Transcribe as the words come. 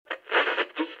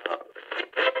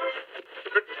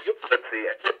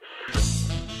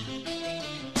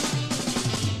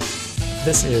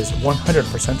This is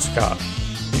 100% Ska,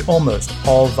 the almost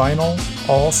all vinyl,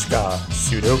 all ska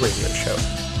pseudo radio show,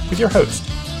 with your host,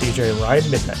 DJ Ride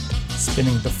Midnight,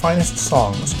 spinning the finest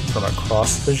songs from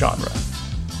across the genre.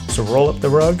 So roll up the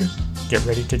rug, get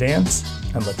ready to dance,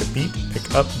 and let the beat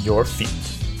pick up your feet.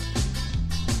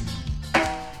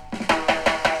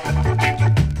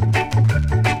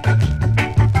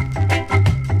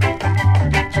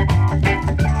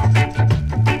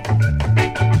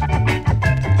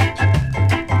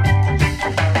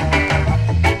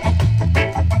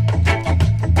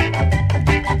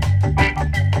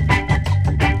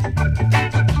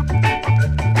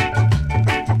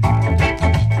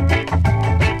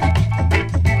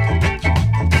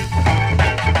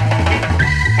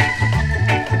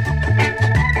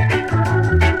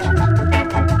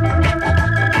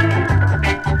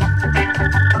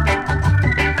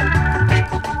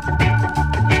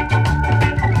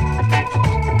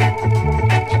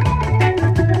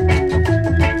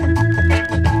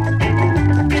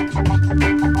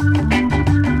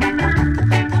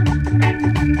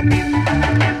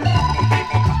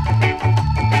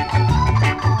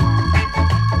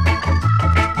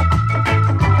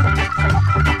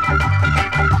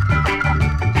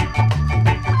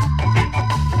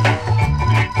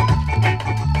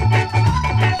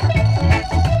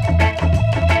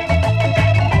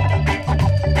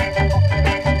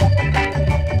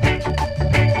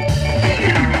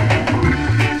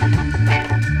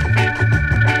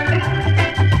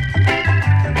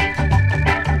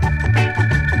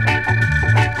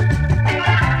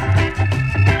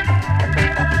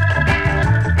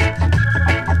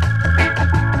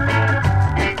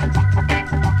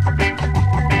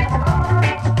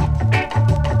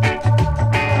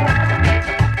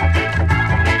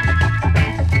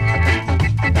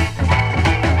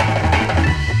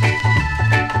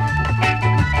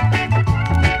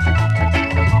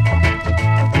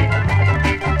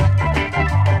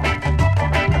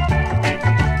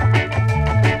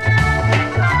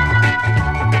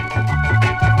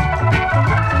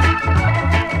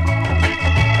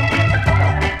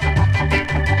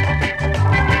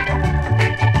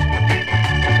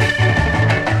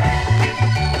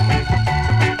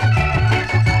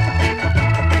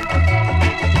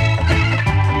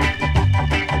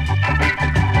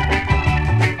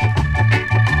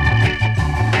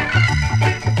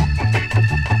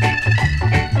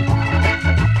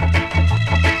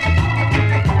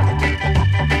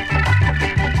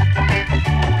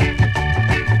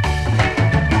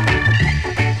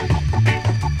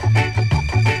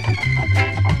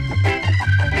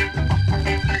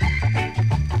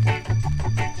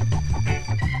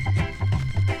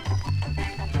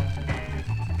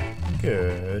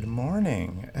 Good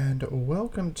morning, and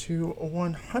welcome to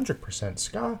 100%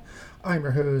 Ska. I'm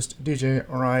your host, DJ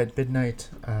Ride Midnight.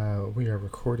 We are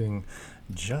recording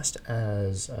just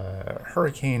as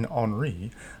Hurricane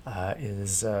Henri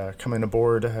is coming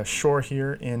aboard shore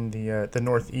here in the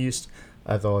Northeast.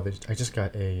 Although I just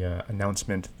got a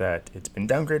announcement that it's been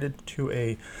downgraded to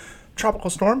a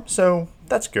tropical storm, so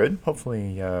that's good.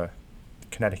 Hopefully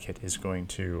Connecticut is going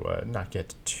to not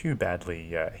get too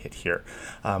badly hit here,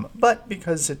 but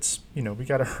because it's we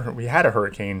had a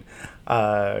hurricane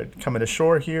coming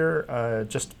ashore here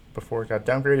just before it got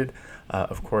downgraded.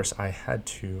 Of course, I had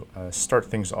to start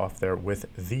things off there with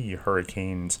the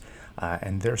Hurricanes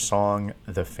and their song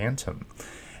 "The Phantom,"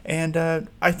 and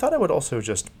I thought I would also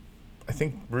I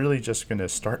think really just going to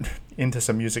start into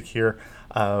some music here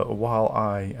while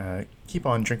I keep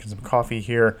on drinking some coffee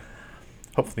here.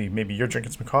 Hopefully, maybe you're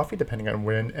drinking some coffee, depending on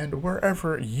when and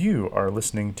wherever you are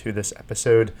listening to this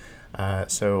episode.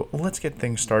 So let's get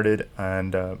things started.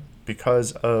 And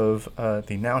because of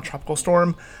the now tropical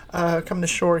storm coming to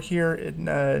shore here in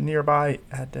nearby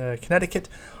at Connecticut,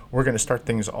 we're going to start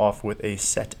things off with a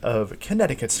set of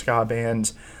Connecticut ska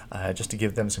bands just to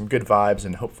give them some good vibes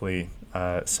and hopefully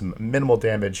some minimal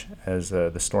damage as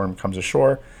the storm comes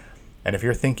ashore. And if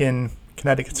you're thinking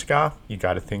Connecticut ska, you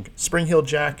got to think Spring Heel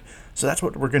Jack. So that's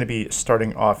what we're going to be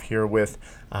starting off here with,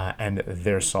 and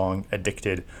their song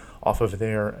 "Addicted" off of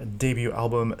their debut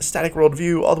album Static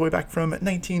Worldview, all the way back from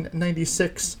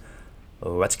 1996.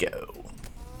 Let's go.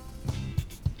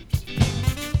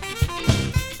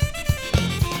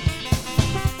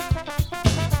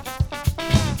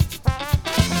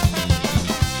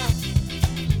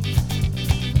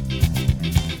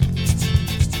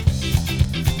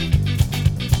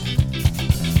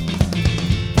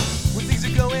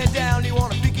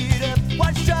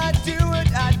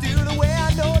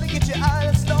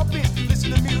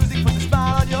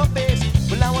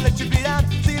 Well, I won't let you be down,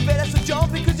 so you better so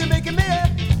jump because you're making me.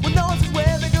 Well, no one's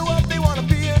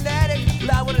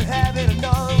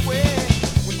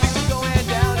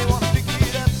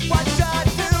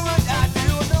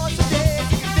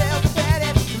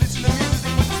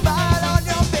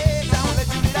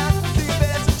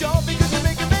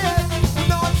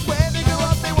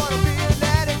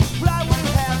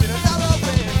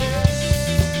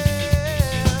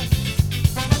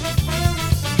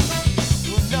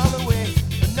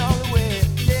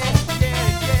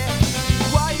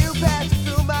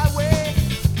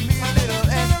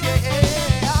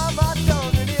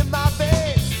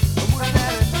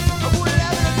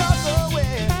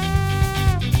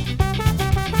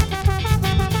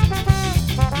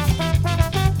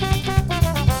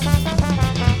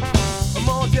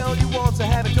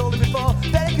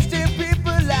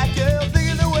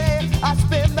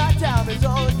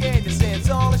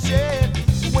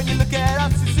look at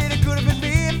us, you see it could have been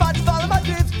me if I just followed my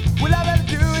dreams. Will I ever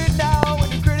do it now when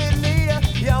you're critic leader?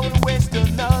 Yeah, I wanna waste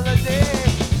another day.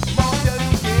 Mom tells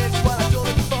you kids what I told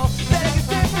her before. Begging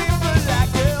to people like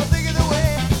girl, thinking the way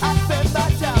I spend my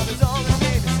time is all that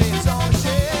made me say it's all a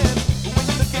shame. But when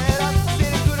you look at us, you see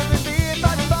it could have been me if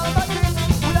I just followed my dreams.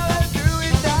 Will I ever do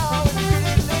it now when you're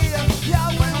critic leader? Yeah,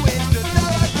 I wanna waste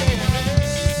another day.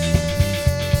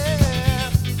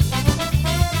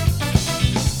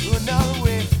 Another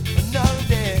way, another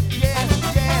day.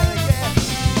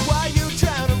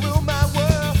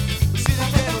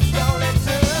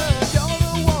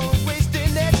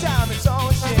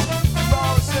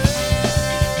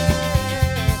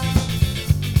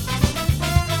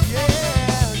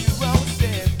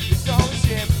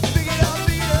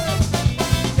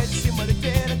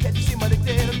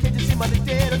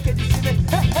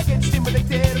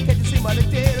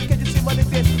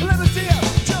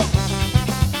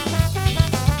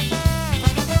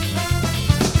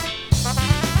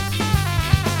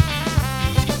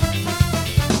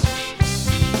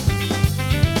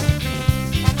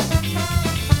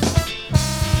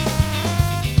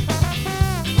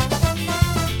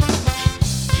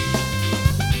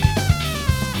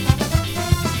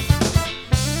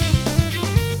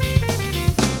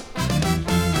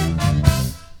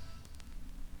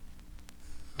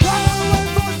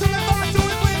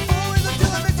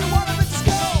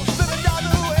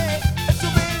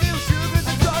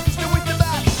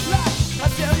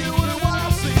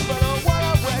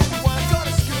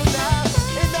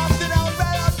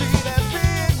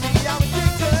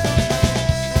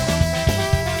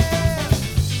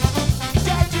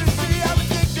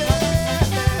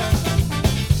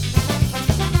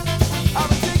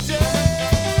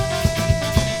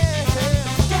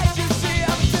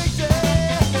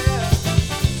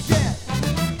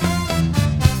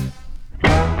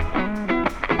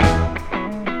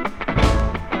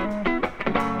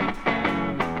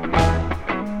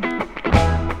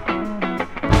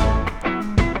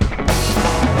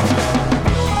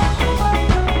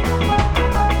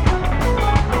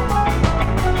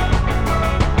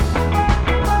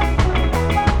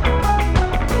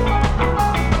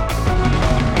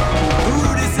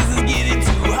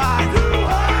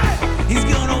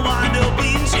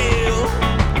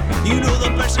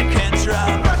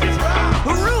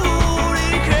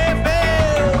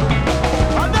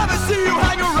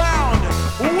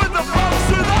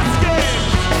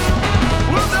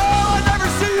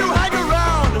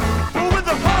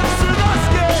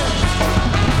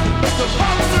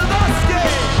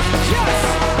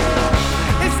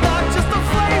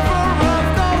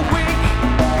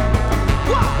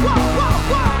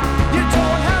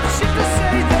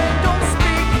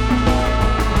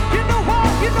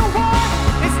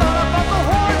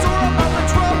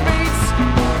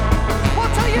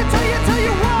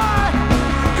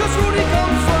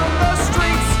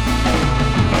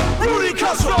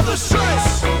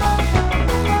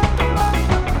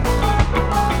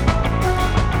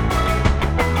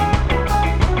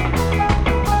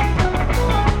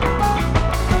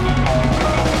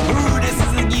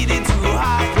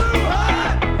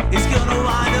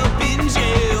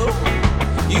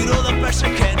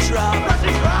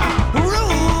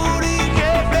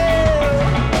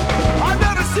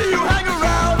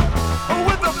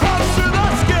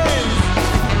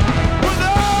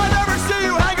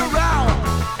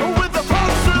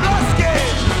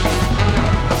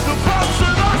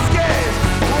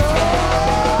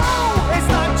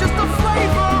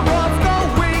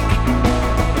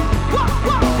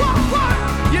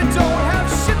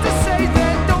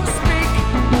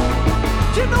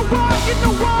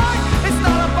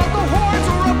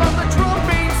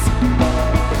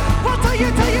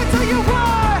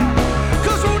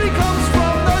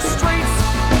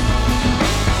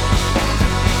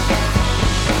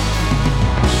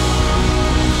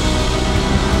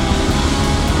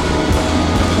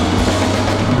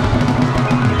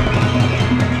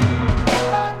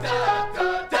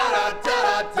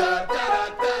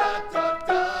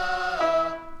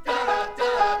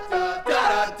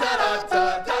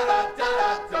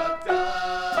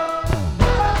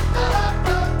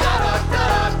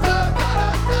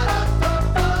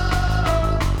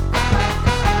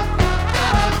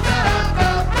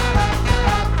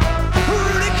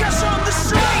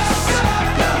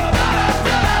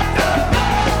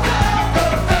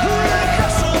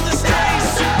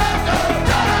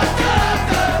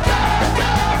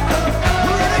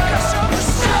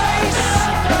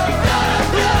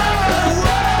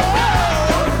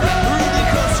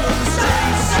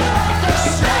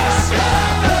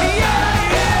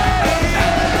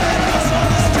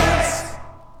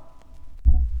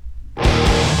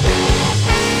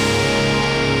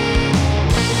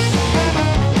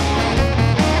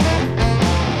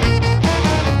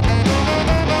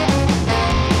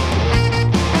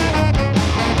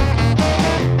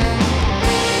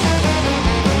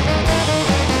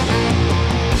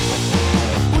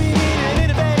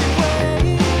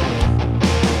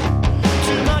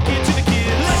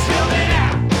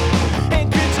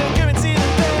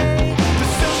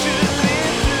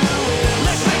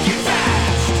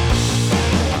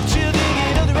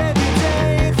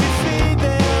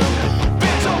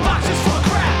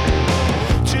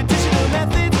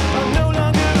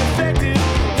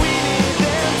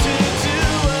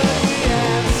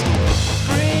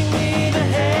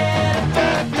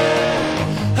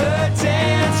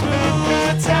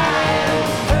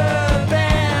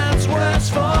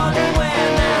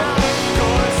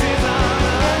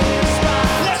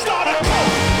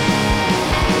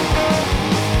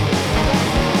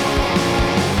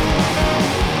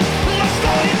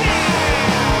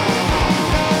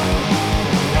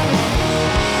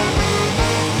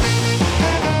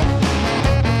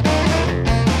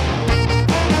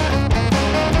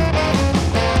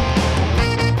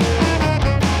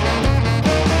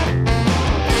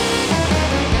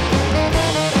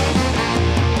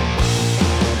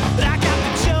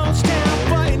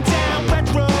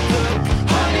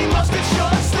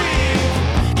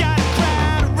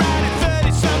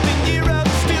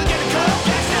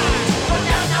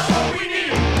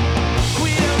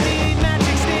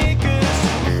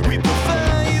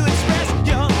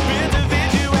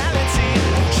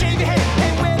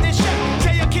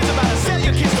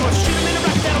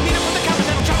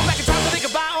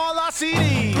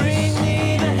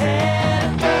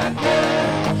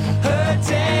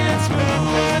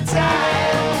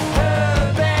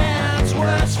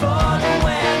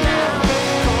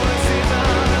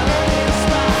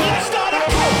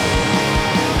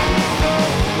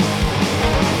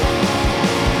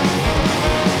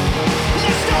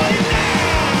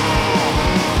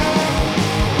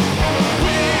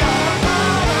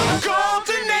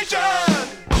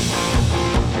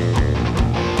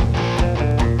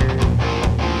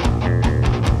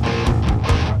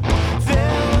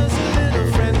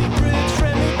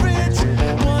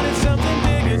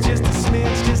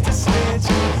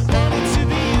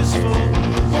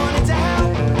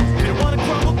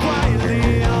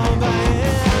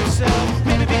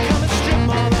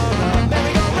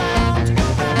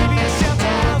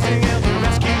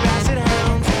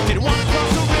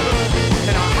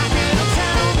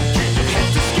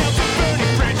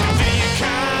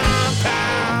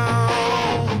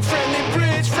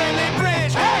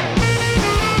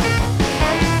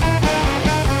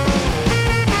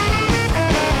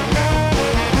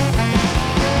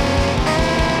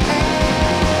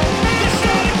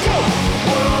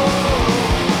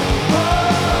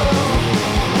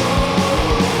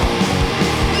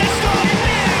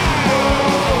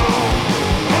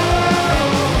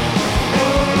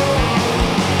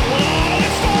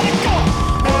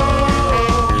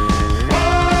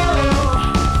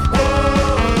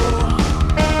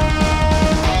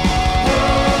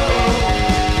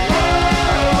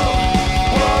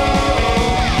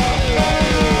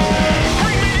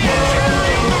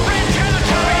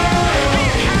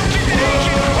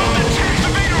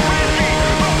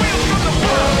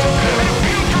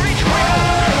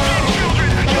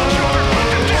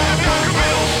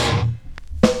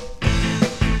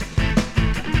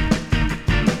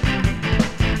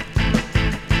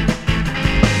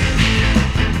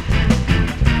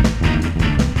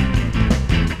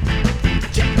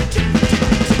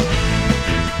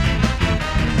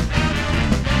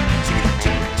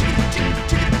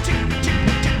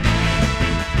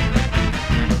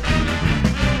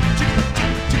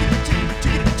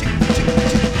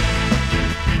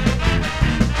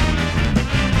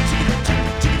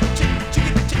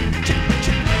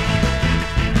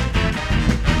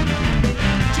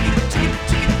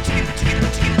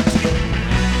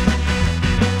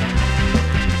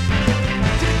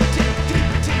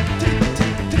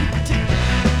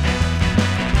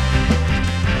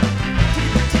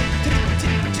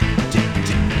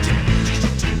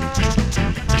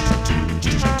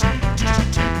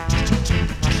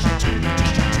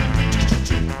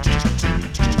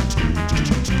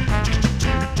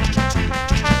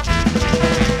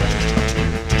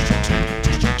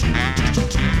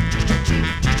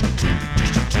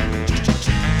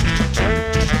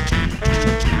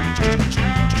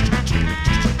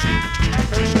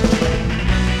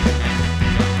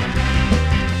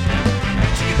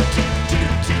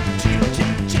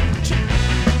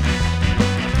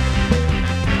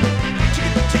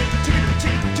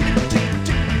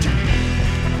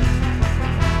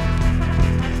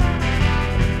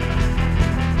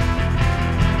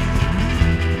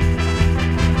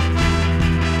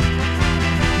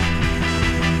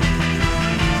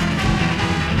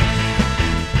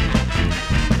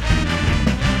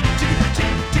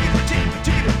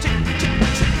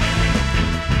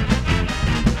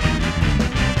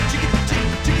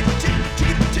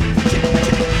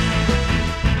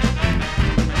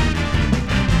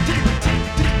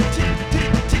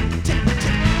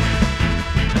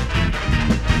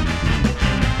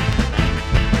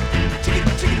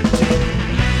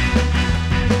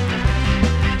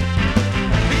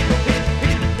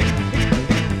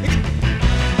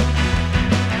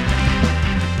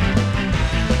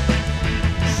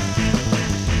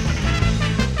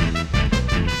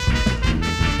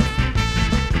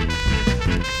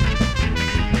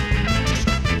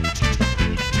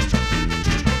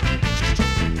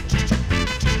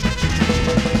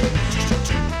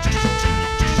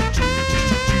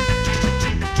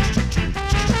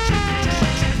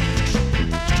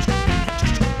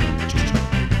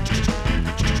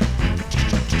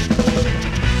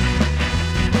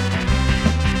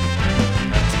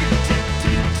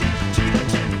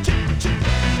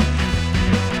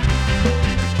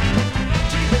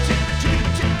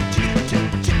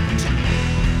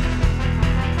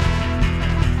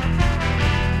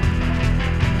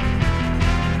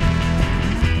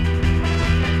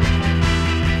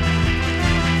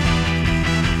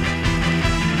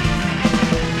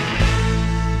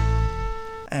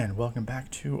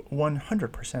 to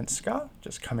 100% Ska,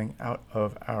 just coming out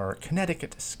of our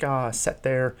Connecticut Ska set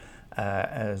there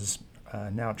as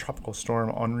now Tropical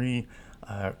Storm Henri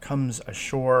comes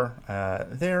ashore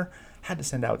there. Had to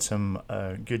send out some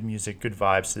good music, good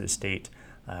vibes to the state.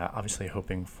 Obviously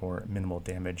hoping for minimal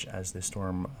damage as the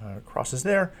storm crosses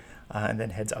there and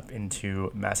then heads up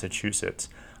into Massachusetts.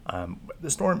 The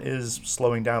storm is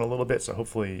slowing down a little bit, so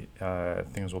hopefully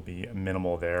things will be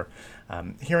minimal there.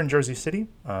 Here in Jersey City,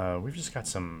 we've just got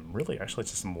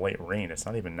just some light rain. It's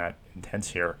not even that intense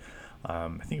here. I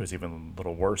think it was even a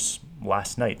little worse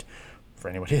last night for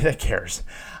anybody that cares.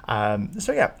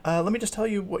 Let me just tell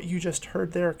you what you just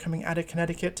heard there coming out of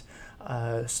Connecticut.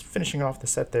 Finishing off the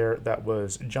set there, that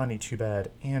was Johnny Too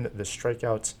Bad and the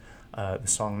Strikeouts, the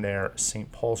song there,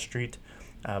 St. Paul Street.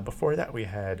 Before that, we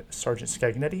had Sergeant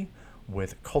Scagnetti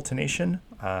with Cultination,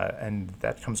 and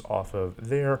that comes off of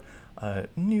their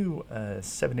new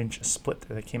 7-inch split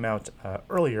that came out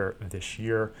earlier this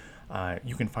year.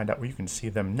 You can find out where you can see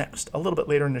them next a little bit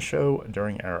later in the show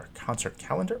during our concert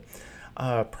calendar.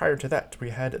 Prior to that,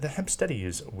 we had the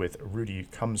Hempsteadies with Rudy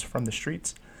Comes From the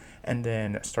Streets, and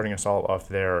then starting us all off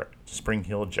there, Spring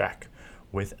Heel Jack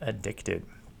with Addicted.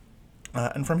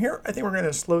 And from here, I think we're going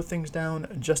to slow things down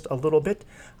just a little bit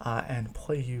and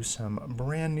play you some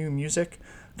brand new music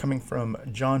coming from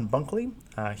John Bunkley.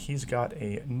 He's got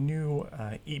a new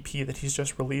EP that he's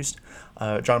just released.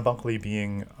 John Bunkley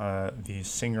being the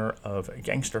singer of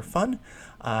Gangster Fun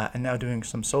and now doing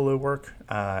some solo work.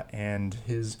 And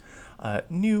his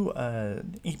new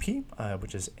EP,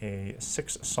 which is a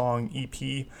 6-song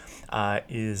EP,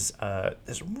 is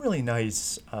this really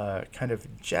nice kind of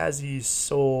jazzy,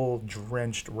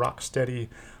 soul-drenched rocksteady.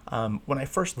 When I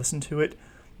first listened to it,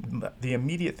 the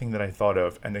immediate thing that I thought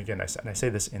of, and again, I say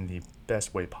this in the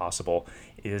best way possible,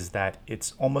 is that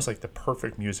it's almost like the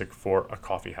perfect music for a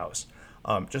coffee house.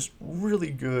 Just really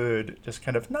good, just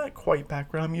kind of not quite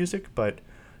background music, but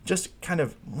just kind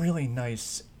of really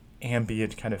nice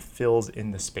ambient kind of fills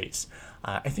in the space.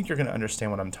 I think you're going to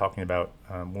understand what I'm talking about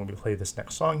when we play this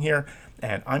next song here,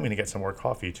 and I'm going to get some more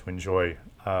coffee to enjoy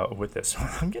with this.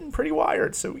 I'm getting pretty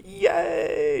wired, so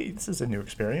yay! This is a new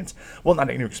experience. Well,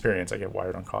 not a new experience. I get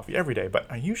wired on coffee every day, but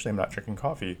I usually am not drinking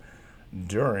coffee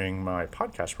during my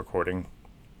podcast recording,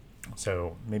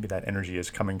 so maybe that energy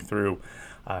is coming through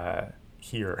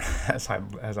here as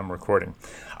I'm recording.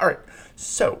 All right,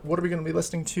 so what are we going to be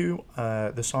listening to?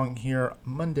 The song here,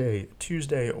 Monday,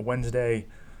 Tuesday, Wednesday,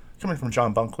 coming from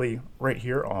John Bunkley, right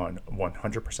here on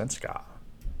 100% Ska.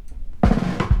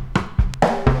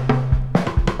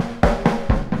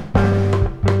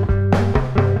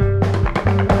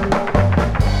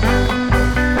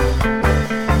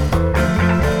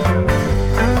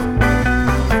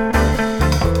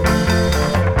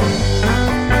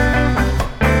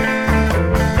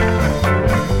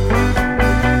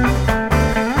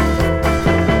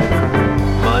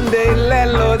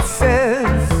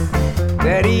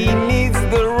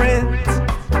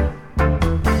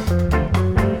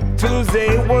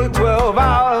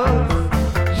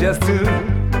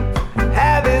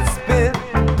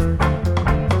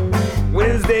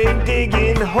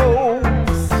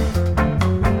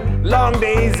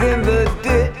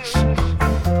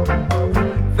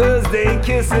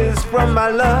 From my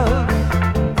love,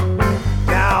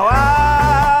 now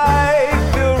I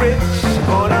feel rich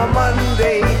on a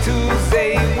Monday,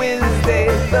 Tuesday, Wednesday,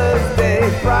 Thursday,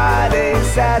 Friday,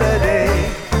 Saturday.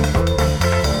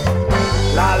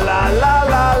 La la la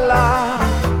la la,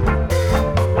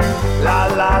 la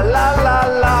la la la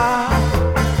la.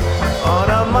 On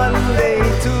a Monday,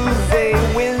 Tuesday,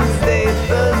 Wednesday,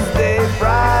 Thursday,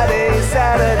 Friday,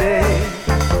 Saturday.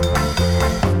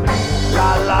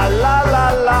 La la la la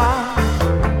la.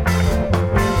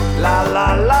 La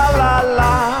la la la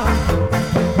la.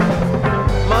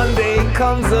 Monday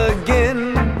comes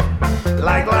again,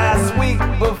 like last week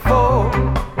before.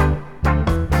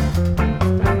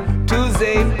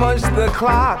 Tuesday punched the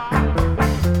clock,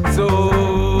 so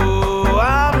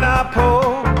I'm not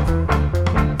poor.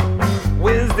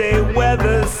 Wednesday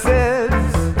weather says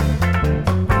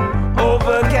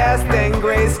overcast and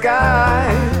gray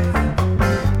skies.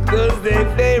 Thursday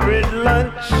favorite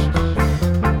lunch,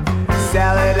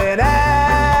 salad and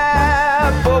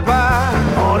apple pie.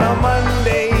 On a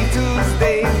Monday,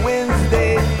 Tuesday,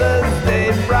 Wednesday,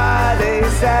 Thursday, Friday,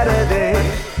 Saturday.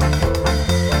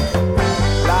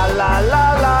 La la la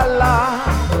la la.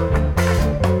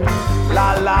 La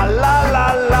la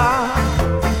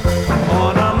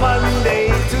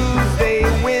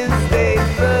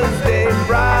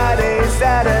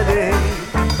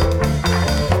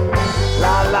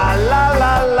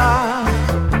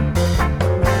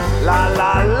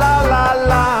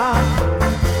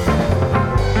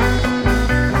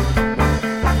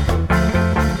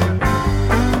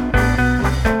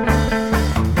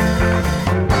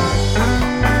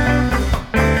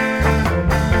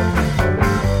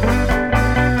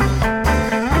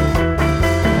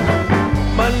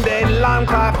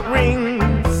clock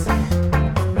rings.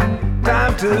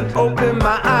 Time to open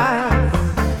my eyes.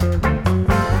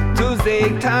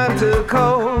 Tuesday, time to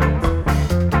call.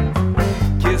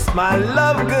 Kiss my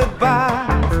love goodbye.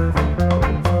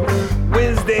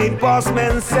 Wednesday, boss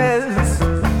man says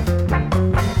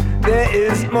there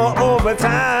is more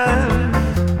overtime.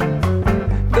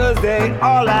 Thursday,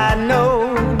 all I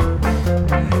know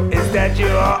is that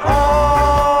you're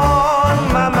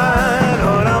on my mind.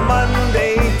 On a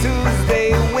Monday,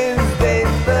 Tuesday, Wednesday,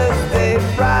 Thursday,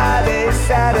 Friday,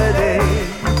 Saturday.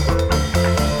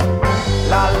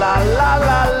 La la la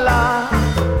la la.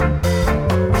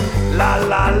 La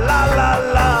la la la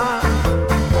la.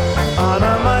 On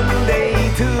a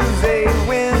Monday, Tuesday,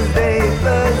 Wednesday,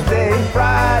 Thursday,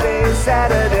 Friday,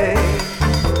 Saturday.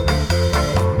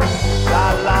 La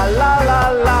la la la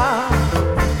la.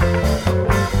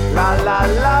 La la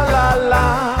la la la.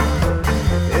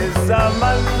 It's a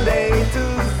Monday,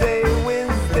 Tuesday,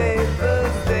 Wednesday,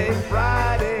 Thursday,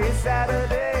 Friday,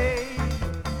 Saturday.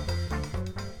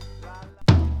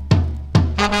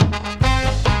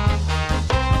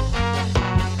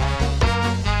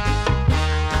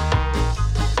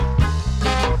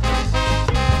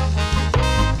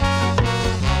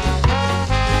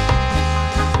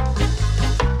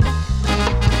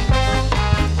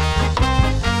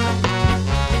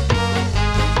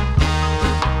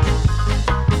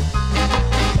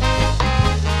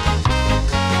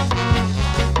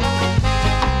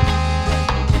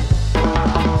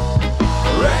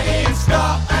 Reggae and ska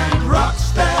and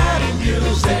rocksteady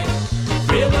music.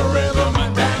 Feel the rhythm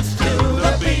and dance to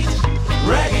the beat.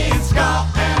 Reggae and ska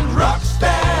and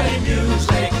rocksteady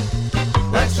music.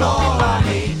 That's all I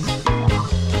need.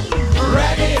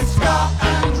 Reggae and ska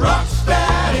and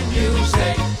rocksteady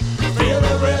music. Feel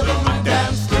the rhythm and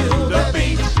dance to the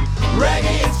beat.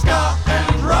 Reggae and ska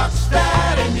and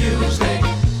rocksteady music.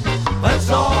 That's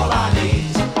all I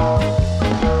need.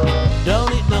 Don't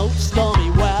need no stormy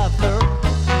weather.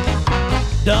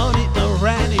 Don't need no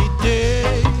rainy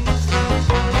days.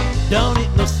 Don't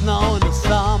need no snow in the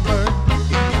summer.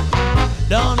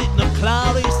 Don't need no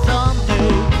cloudy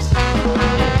Sundays.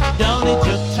 Don't need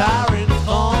your tiring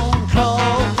phone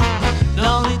calls.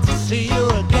 Don't need to see you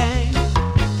again.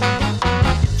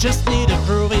 Just need a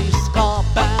groovy ska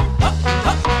band.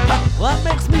 What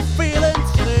makes me feel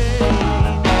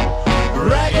insane?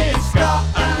 Reggae and ska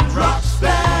and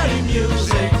rocksteady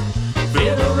music.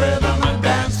 Feel the rhythm and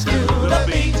dance to the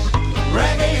beat.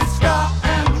 Reggae and ska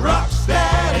and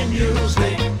rocksteady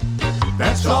music.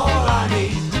 That's all I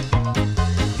need.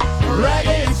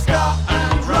 Reggae and ska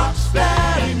and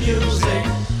rocksteady music.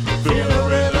 Feel the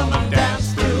rhythm and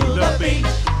dance to the beat.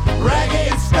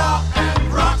 Reggae and ska and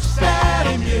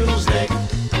rocksteady music.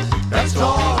 That's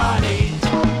all I need.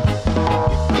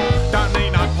 Don't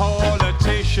need no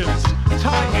politicians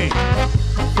taking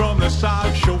from the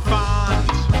social fund.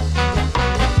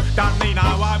 Don't need no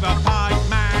overpaid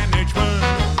management.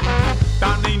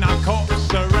 Don't need no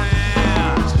cops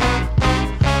around.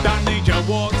 Don't need your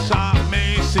WhatsApp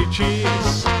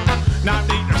messages. No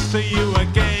need to see you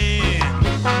again.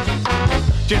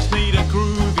 Just need a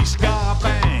groovy ska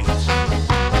band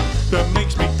that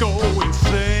makes me go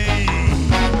insane.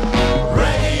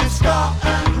 Reggae and ska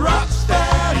and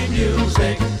rocksteady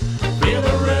music. Feel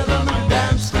the rhythm and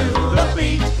dance to the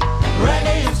beat.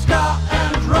 Reggae and ska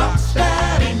and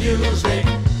rocksteady music.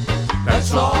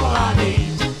 That's all I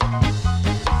need.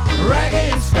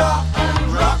 Reggae and ska and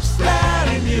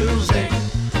rocksteady music.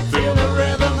 Feel the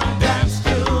rhythm and dance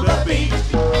to the beat.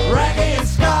 Reggae and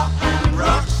ska and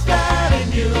rocksteady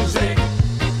music.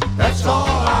 That's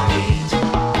all I need.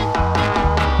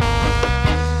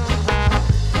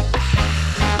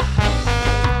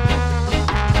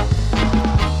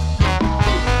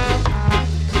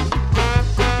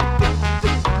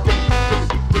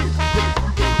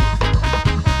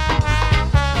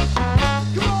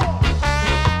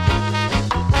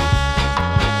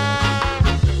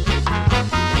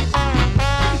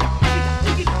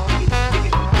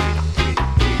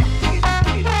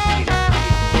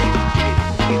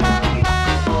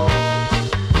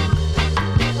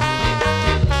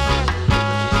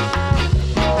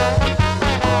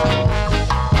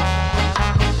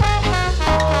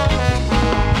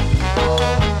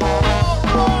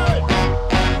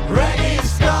 Reggae and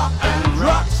ska and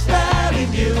rocksteady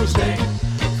music.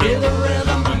 Feel the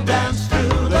rhythm and dance to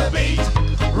the beat.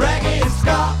 Reggae and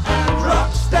ska and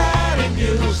rocksteady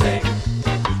music.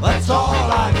 That's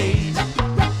all I need.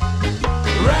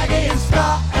 Reggae and ska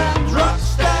and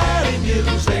rocksteady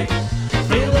music.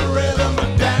 Feel the rhythm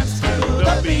and dance to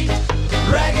the beat.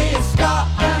 Reggae and ska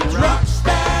and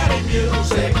rocksteady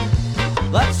music.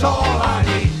 That's all I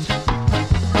need.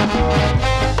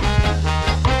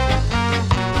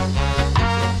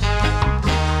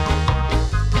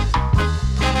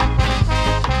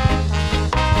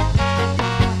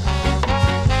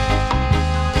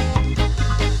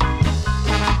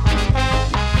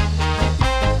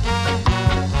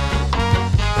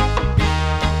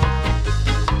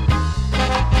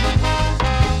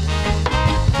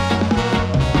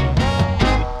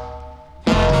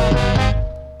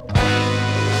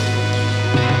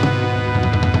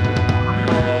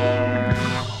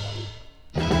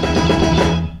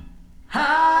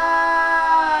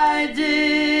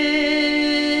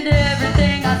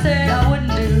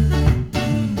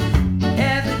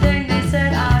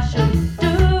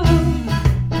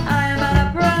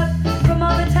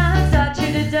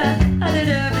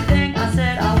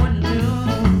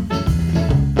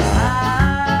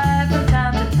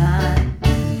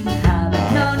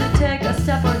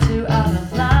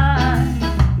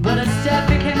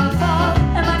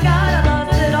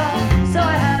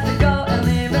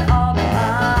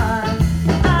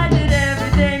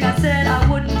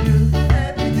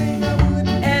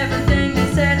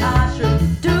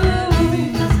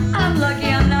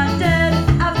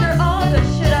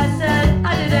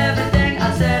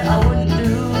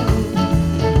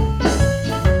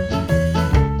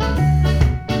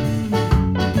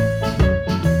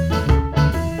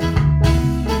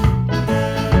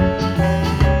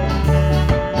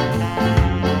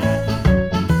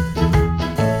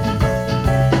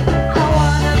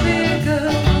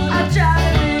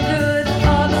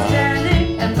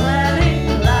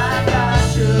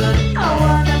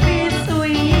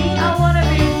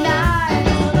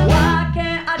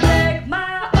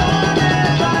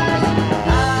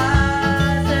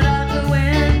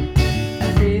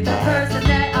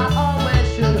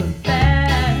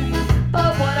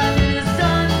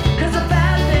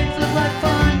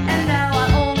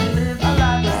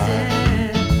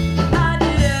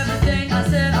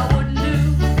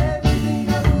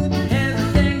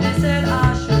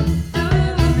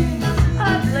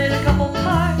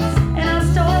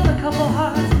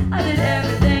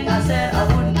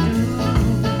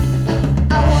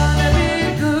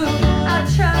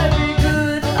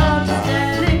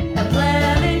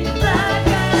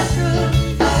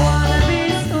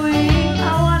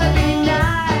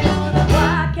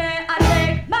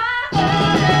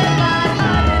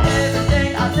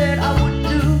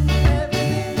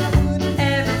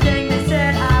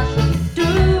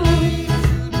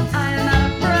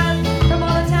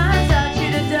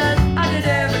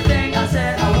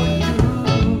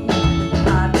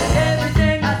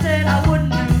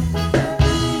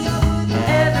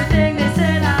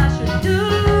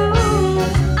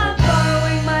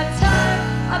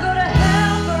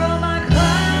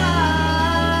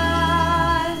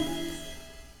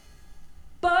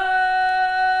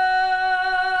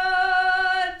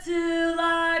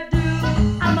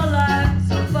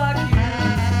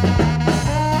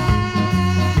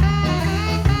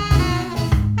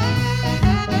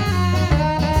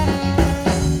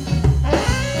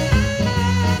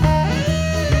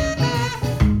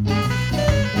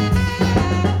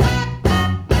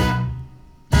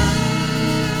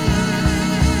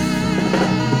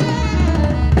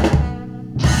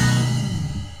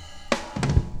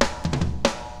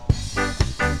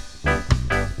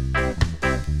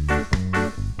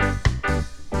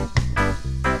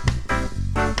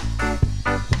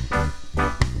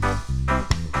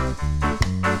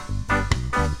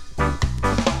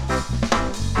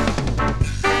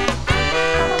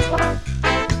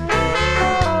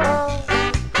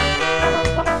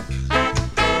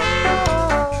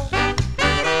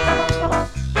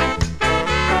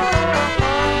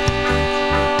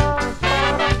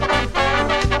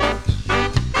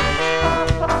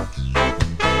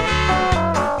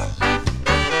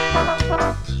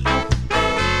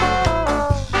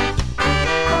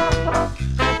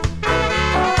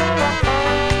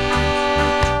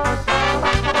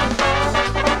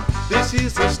 This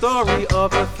is the story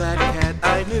of a fat cat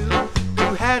I knew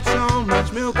who had so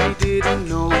much milk he didn't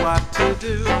know what to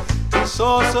do. His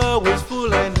saucer was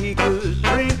full and he could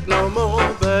drink no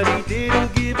more, but he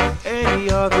didn't give any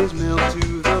of his milk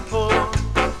to the poor.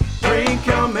 Drink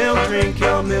your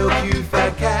milk, you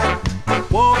fat cat.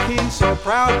 Walking so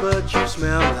proud, but you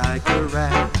smell like a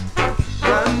rat.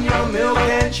 Run your milk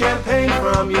and champagne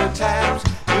from your taps.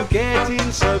 You're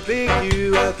getting so big,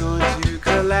 you are going to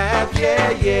collapse.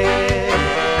 Yeah, yeah.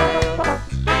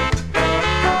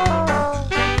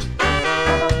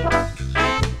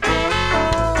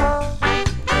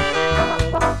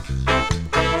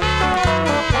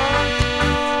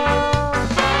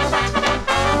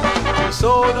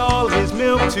 Sold all his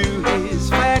milk to his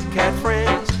fat cat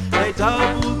friends. They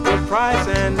doubled the price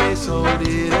and they sold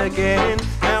it again.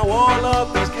 Now all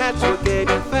of these cats were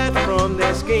getting fat from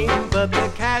their scheme, but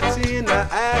the cats in the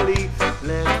alley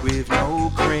left with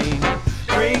no cream.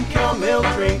 Drink your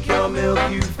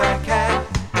milk, you fat cat.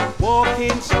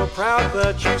 Walking so proud,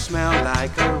 but you smell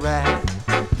like a rat.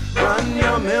 Run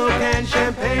your milk and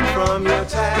champagne from your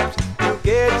taps. You're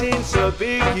getting so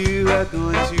big, you are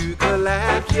going to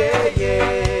collapse. Yeah,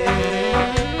 yeah.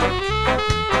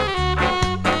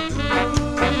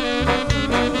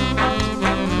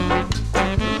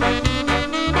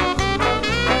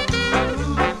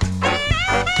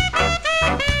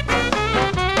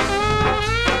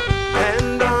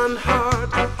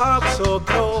 So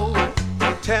cold,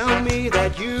 tell me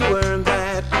that you earned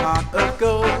that pot of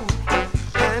gold.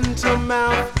 Hand to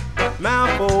mouth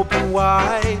open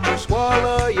wide. You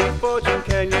swallow your fortune,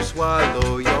 can you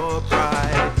swallow your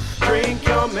pride? Drink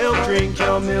your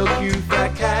milk, you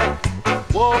fat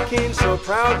cat. Walking so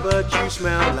proud, but you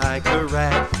smell like a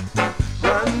rat.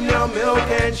 Run your milk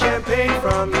and champagne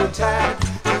from your tap.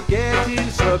 You're getting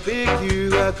so big,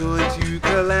 you are going to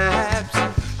collapse.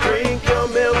 Drink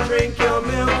your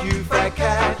milk, you fat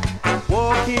cat.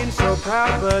 Walking so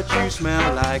proud, but you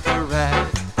smell like a rat.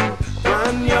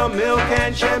 Run your milk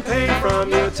and champagne from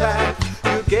your tap.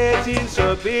 You're getting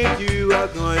so big, you are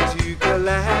going to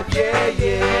collapse. Yeah,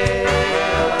 yeah.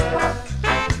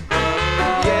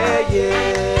 Yeah,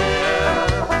 yeah.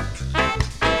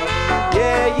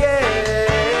 Yeah, yeah.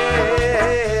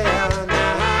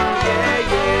 Now, yeah,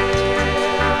 yeah.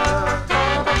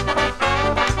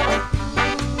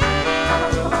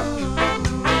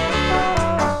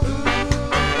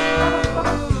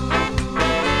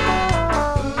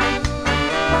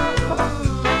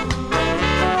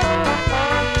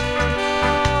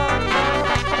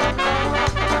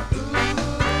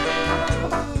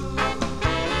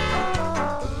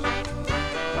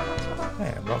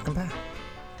 And welcome back.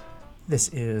 This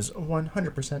is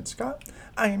 100% Scott.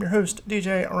 I am your host,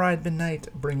 DJ Ride Midnight,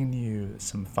 bringing you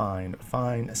some fine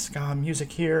ska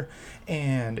music here.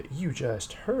 And you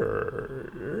just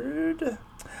heard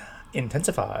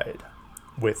Intensified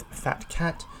with Fat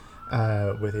Cat,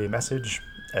 with a message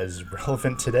as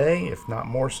relevant today, if not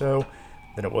more so,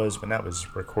 than it was when that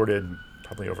was recorded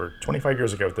probably over 25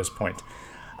 years ago at this point.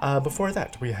 Before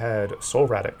that, we had Soul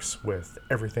Radix with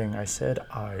Everything I Said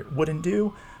I Wouldn't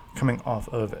Do, coming off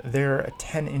of their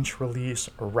 10-inch release,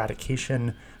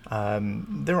 Eradication.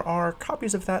 There are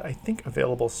copies of that, I think,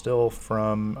 available still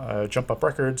from Jump Up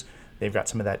Records. They've got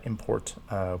some of that import,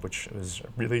 which was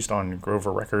released on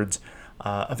Grover Records,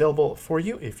 available for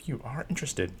you if you are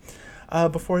interested.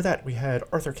 Before that, we had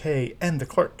Arthur K. and the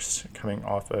Clerks, coming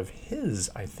off of his,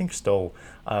 I think still,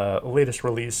 latest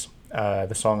release,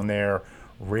 the song there,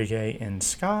 Reggae and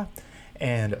Ska.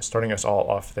 And starting us all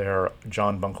off there,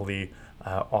 John Bunkley,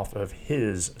 off of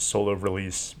his solo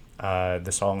release,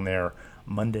 the song there,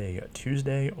 Monday,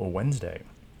 Tuesday, Wednesday.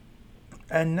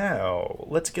 And now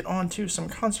let's get on to some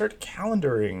concert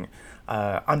calendaring.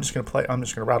 I'm just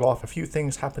gonna rattle off a few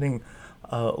things happening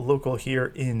local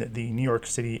here in the New York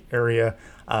City area.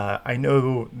 I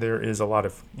know there is a lot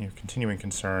of continuing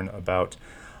concern about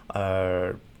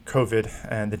COVID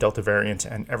and the Delta variant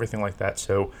and everything like that.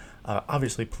 So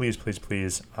obviously, please,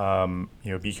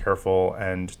 be careful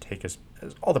and take as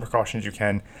all the precautions you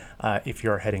can if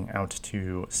you're heading out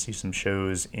to see some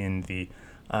shows in the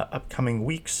upcoming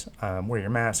weeks. Wear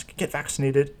your mask, get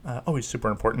vaccinated, always super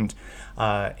important,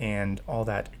 and all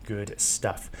that good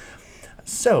stuff.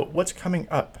 So what's coming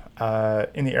up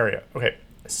in the area? Okay,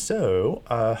 so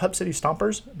Hub City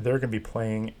Stompers, they're going to be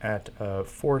playing at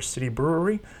Forest City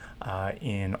Brewery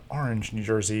in Orange, New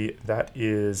Jersey. That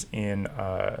is in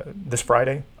this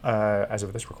Friday, as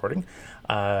of this recording,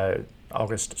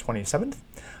 August 27th.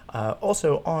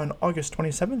 Also on August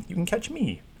 27th, you can catch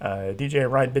me, DJ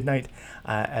Ride Midnight,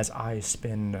 as I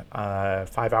spin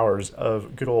 5 hours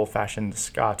of good old-fashioned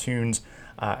ska tunes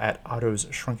at Otto's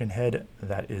Shrunken Head.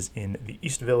 That is in the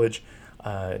East Village,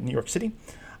 New York City.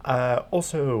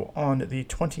 Also on the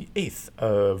 28th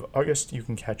of August, you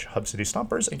can catch Hub City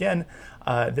Stompers again,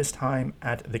 this time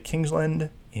at the Kingsland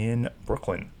in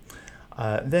Brooklyn.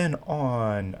 Then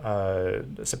on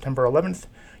September 11th,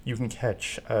 you can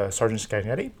catch Sergeant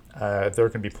Scagnetti. They're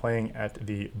going to be playing at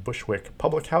the Bushwick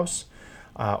Public House.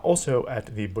 Also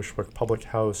at the Bushwick Public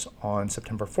House on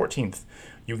September 14th,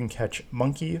 you can catch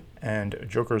Monkey and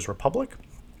Joker's Republic.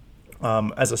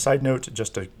 As a side note,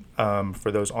 just to,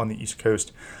 for those on the East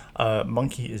Coast,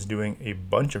 Monkey is doing a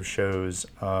bunch of shows,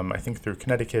 I think through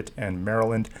Connecticut and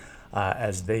Maryland,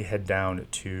 as they head down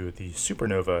to the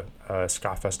Supernova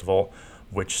Ska Festival,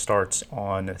 which starts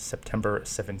on September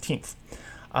 17th.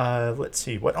 Let's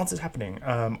see, what else is happening?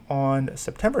 On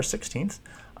September 16th,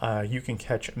 you can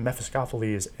catch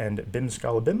Mephistopheles and Bim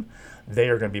Scalabim. They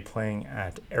are going to be playing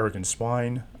at Arrogant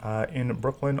Swine in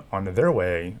Brooklyn on their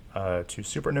way to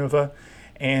Supernova.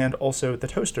 And also the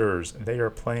Toasters, they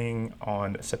are playing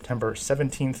on September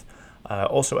 17th,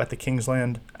 also at the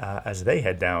Kingsland, as they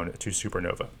head down to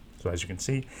Supernova. So as you can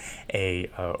see, a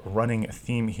running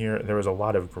theme here. There was a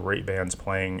lot of great bands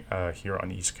playing here on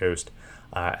the East Coast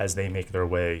as they make their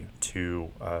way to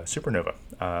Supernova.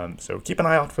 So keep an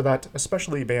eye out for that,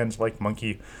 especially bands like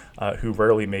Monkey, who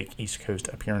rarely make East Coast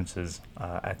appearances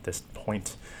at this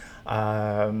point.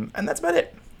 And that's about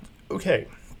it. Okay,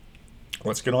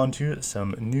 let's get on to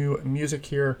some new music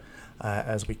here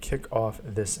as we kick off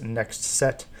this next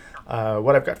set.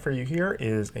 What I've got for you here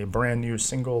is a brand new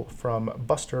single from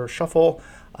Buster Shuffle.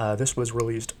 This was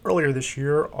released earlier this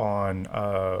year on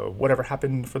Whatever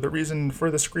Happened for the Reason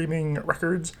for the Screaming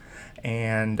Records,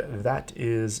 and that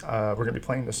is, we're going to be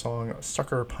playing the song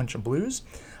Sucker Punch Blues.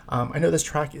 I know this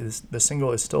track the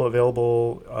single is still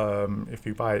available if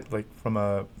you buy it like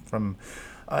from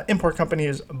import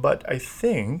companies, but I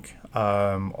think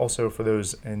also for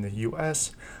those in the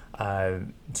U.S.,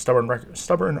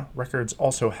 Stubborn Records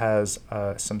also has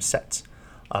some sets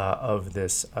of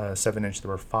this 7-inch. There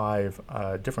were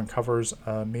 5 different covers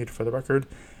made for the record,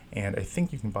 and I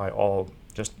think you can buy all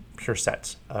just pure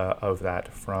sets of that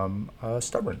from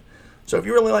Stubborn. So if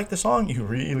you really like the song, you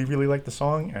really like the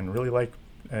song, and really like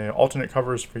alternate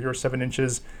covers for your 7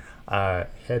 inches,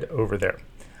 head over there.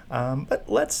 But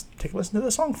let's take a listen to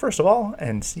the song first of all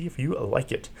and see if you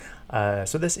like it.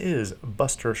 So this is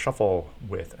Buster Shuffle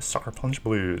with Sucker Punch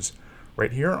Blues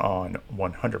right here on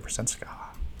 100% Ska.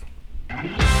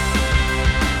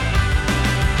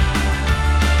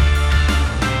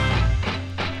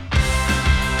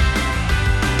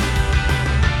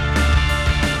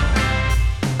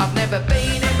 I've never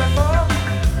been here before.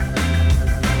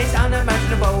 It's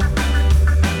unimaginable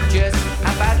just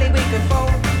how badly we could fall.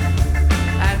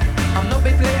 And I'm not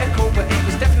being political, but it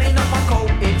was definitely not my call.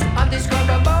 It's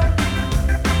undescribable,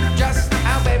 just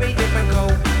how very different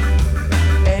cool.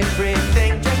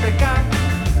 Everything just begun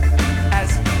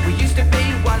as we used to be,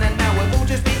 one and now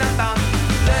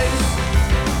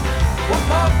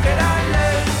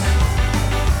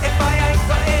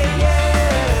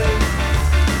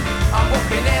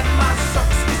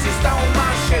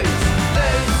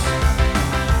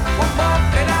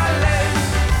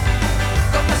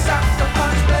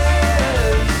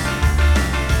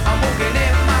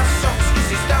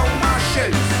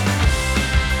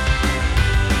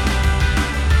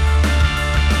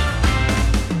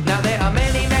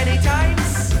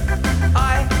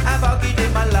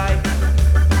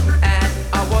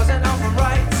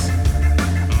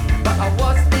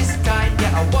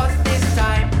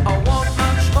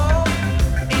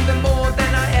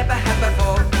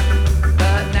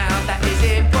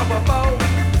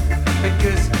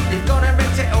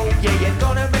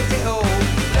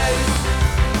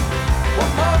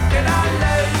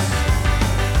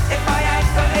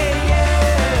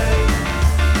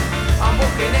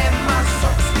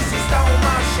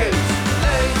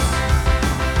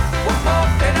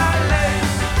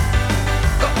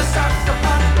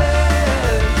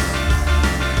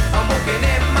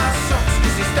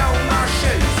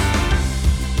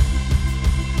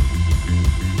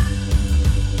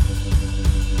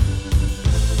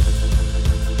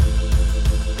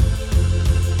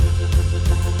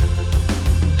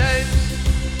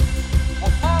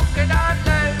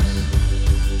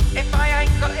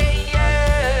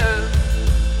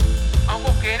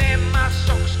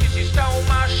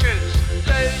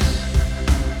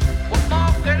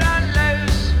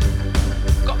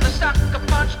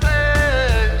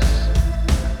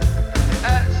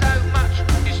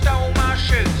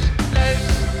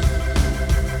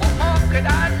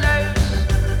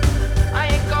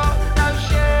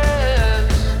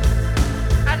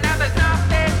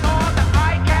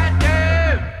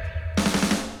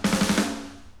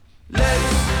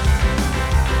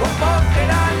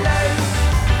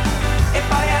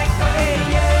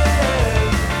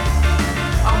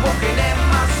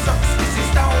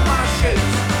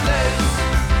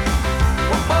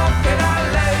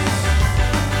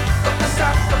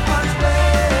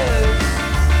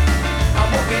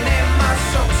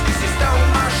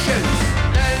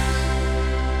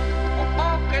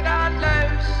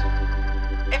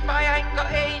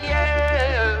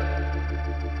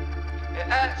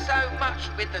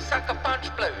with the Sucker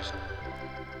Punch Blues.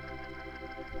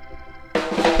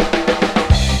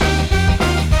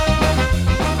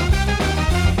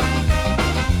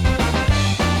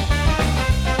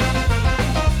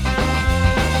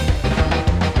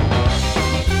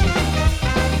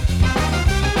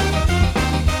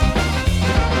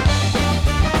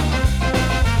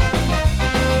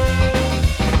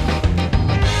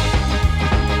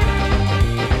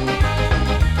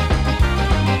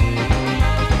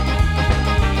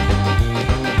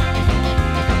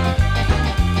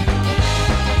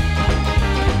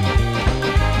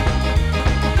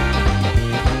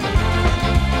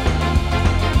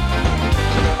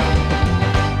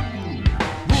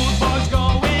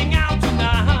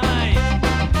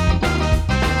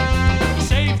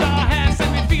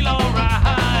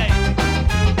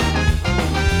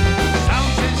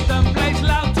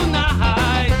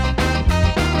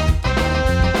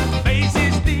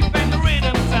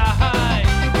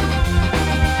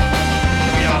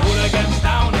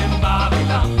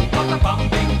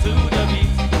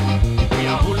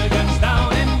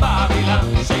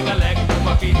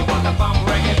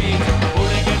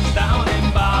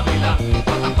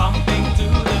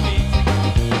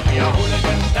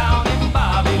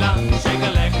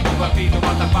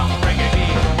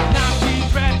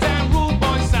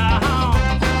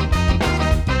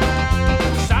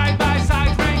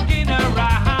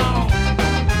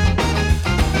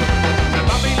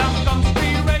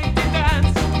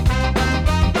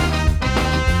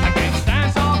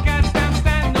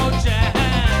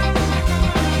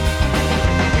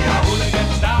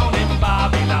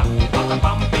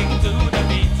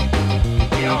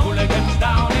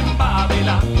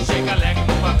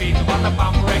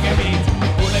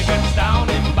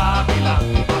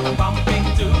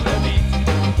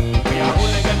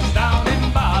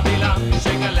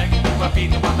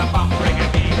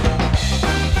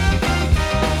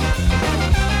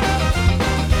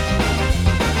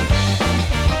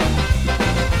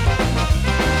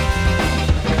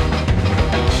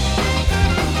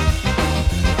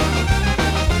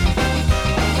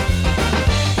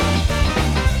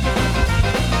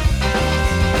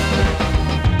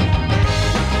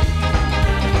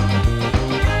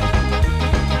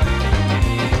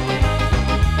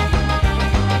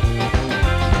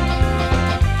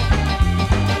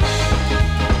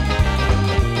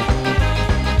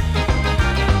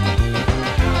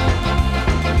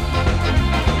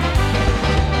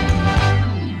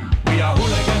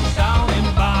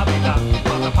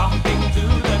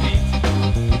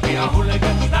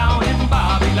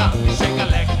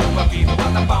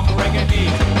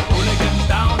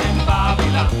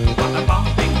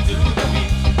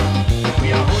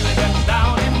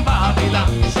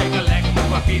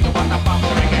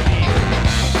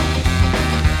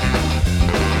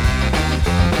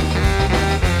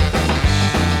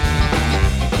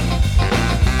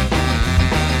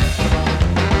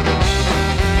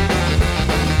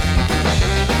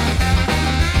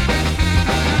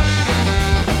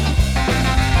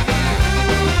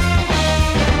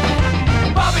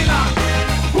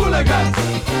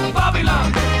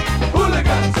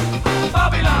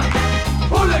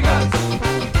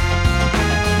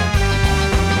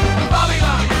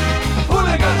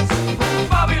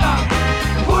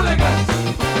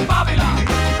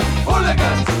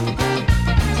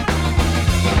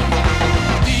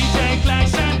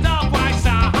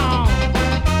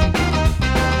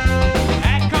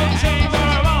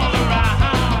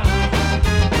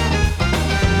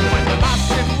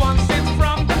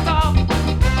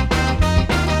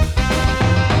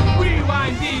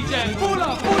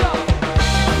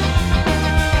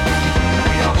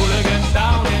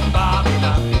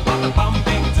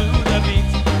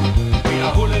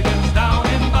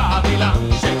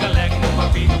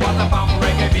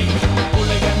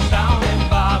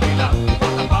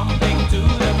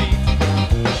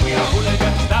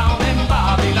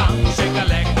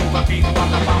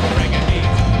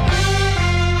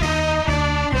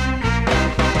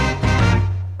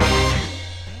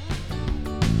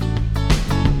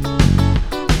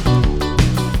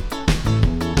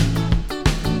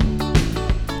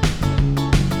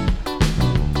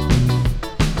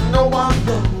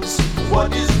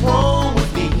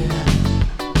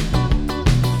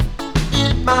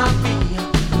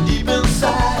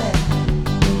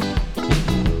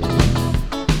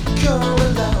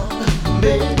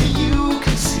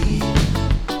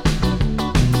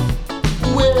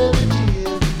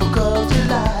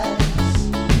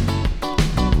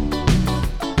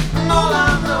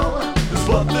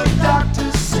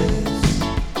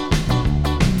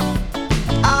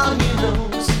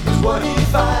 What he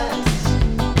finds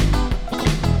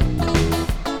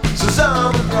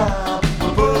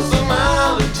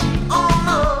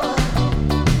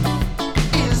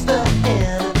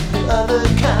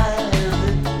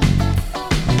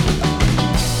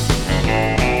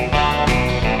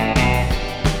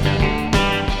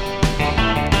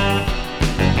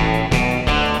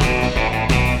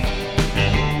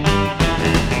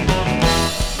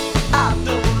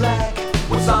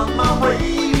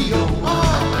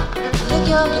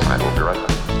I will be right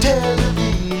back.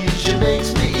 Television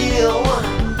makes me ill.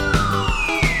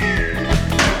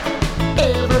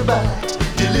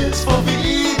 Everybody lives for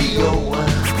video.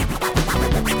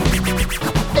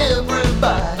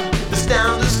 Everybody is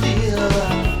down to steal.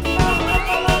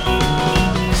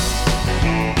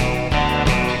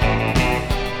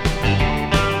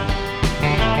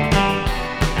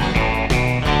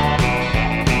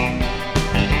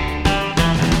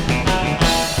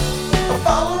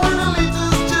 Following the leads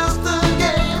is just a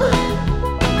game.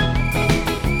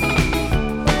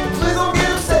 Please don't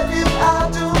get upset if I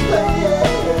do play.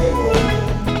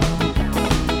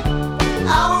 I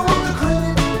don't want the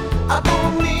credit, I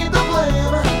don't need the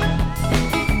blame.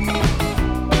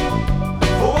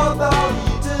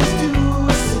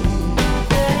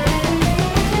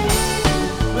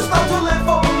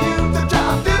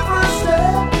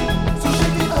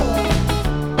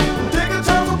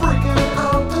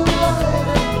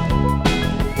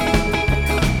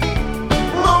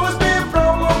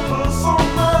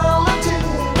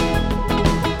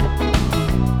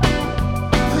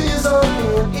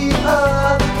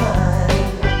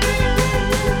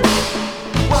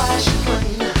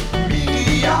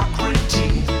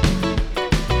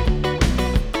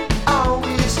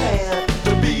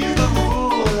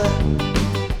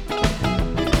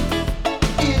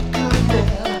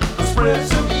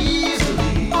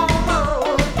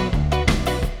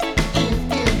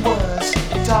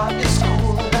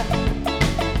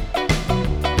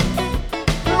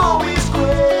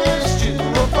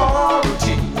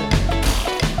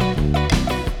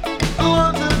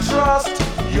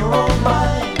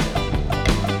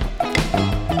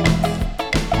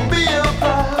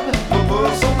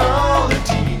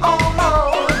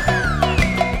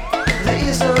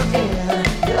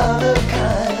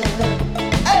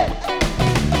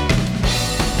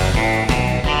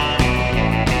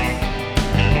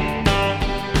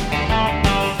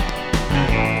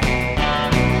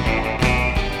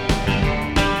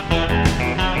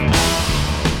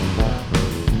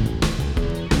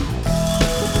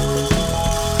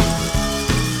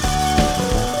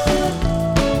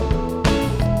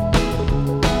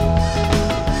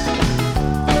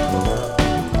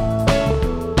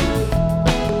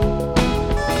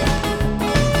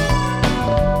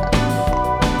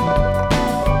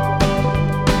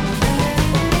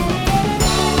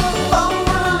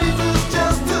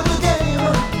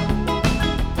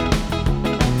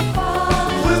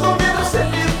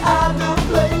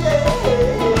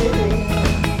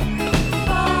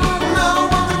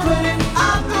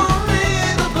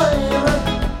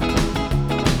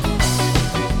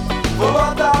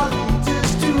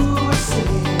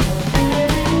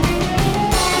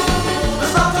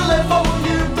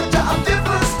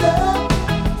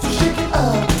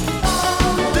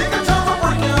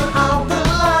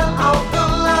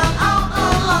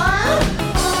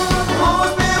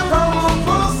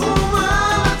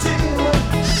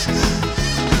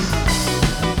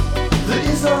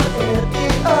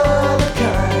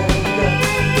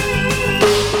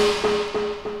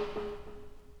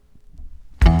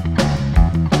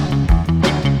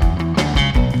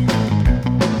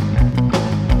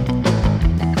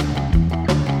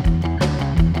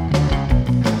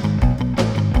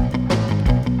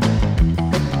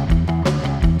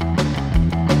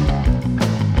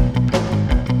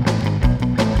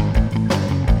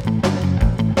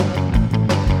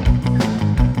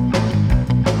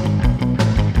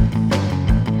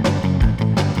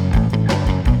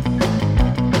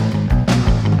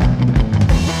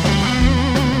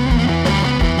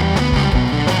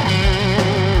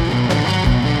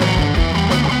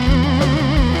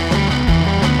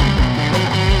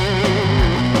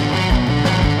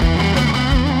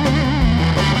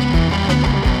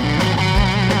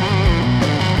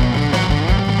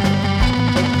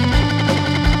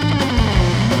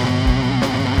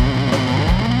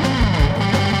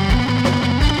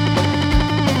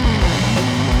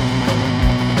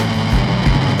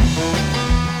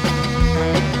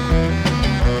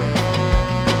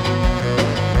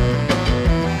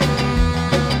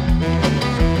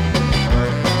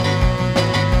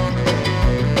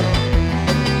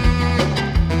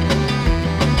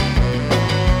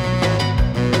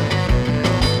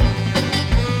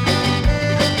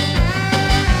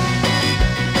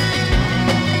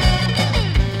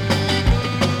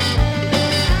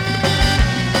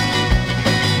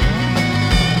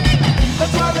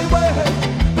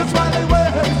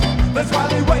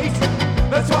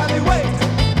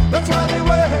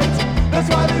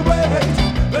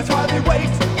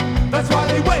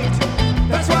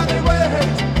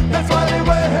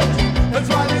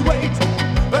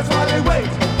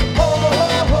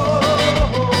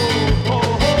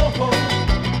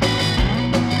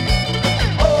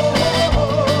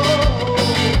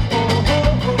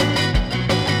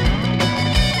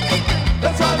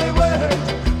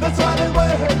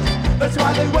 That's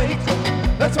why they wait.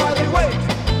 That's why they wait.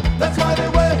 That's why they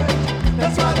wait.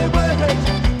 That's why they wait.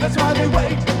 That's why they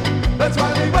wait. That's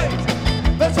why they wait.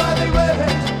 That's why they wait.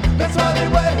 That's why they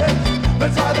wait.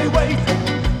 That's why they wait.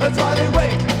 That's why they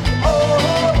wait. Oh,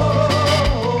 oh, oh,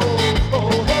 oh,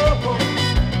 oh, oh.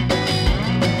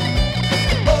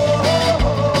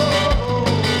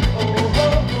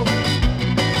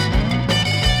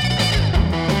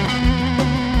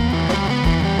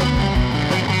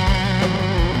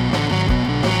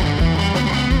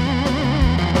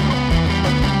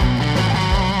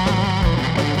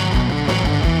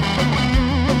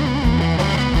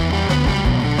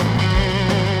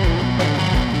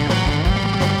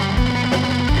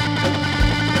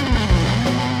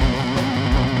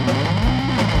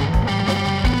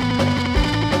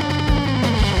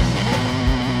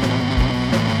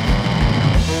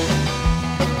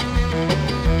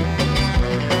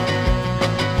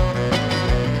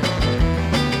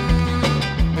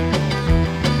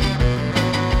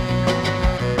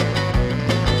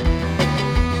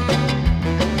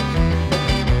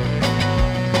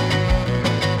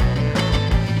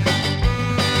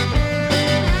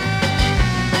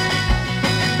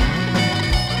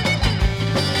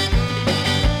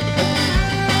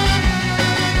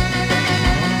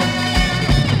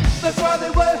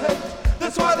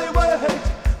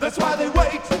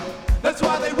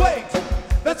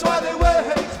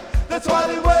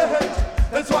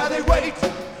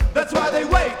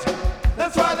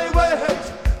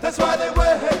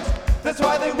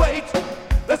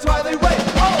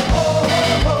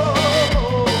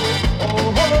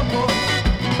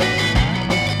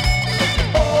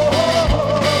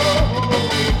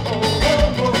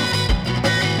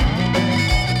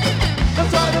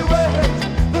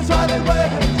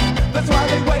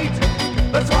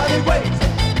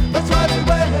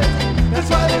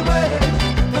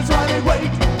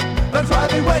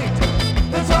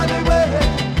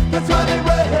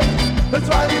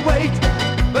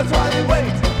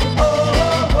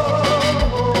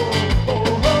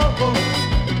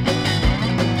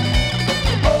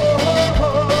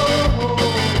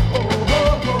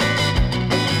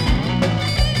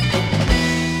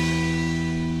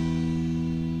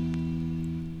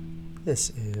 This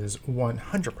is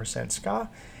 100% Ska,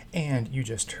 and you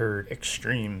just heard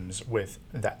Extremes with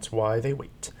That's Why They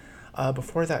Wait.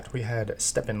 Before that, we had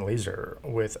Steppin' Laser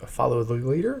with Follow the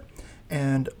Leader,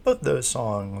 and both those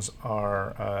songs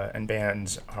are, and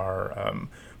bands are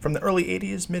from the early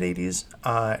 80s, mid 80s,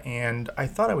 and I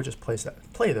thought I would just play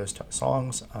those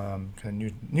songs, kind of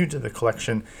new to the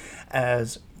collection,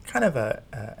 as kind of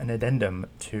an addendum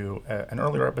to an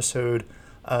earlier episode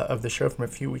of the show from a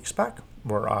few weeks back,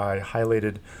 where I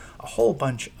highlighted a whole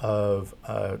bunch of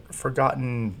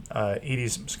forgotten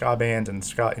 80s ska bands and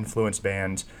ska influenced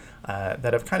bands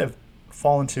that have kind of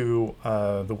fallen to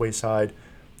the wayside,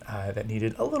 that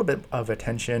needed a little bit of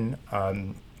attention.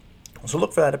 So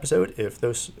look for that episode if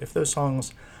those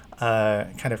songs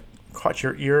kind of caught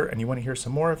your ear and you want to hear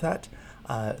some more of that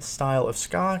style of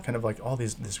ska, kind of like all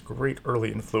this great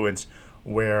early influence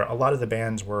where a lot of the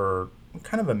bands were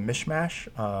kind of a mishmash.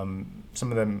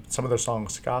 Some of their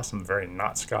songs ska, some very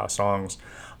not ska songs,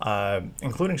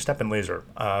 including Steppin' Laser.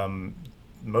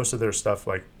 Most of their stuff,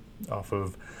 like off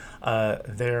of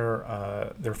their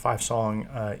 5-song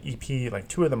EP, like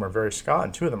 2 of them are very ska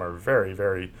and 2 of them are very,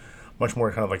 very much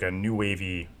more kind of like a new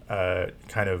wavy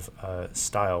kind of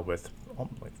style with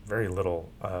like very little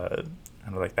kind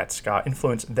of like that ska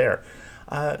influence there.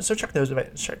 So check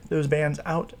those bands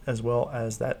out, as well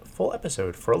as that full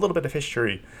episode for a little bit of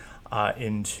history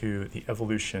into the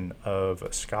evolution of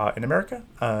ska in America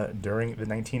during the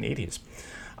 1980s.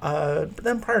 But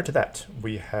then prior to that,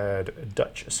 we had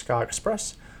Dutch Ska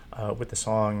Express with the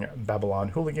song Babylon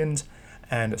Hooligans,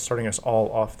 and starting us all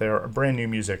off there, brand new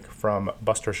music from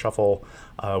Buster Shuffle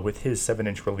with his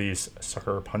 7-inch release,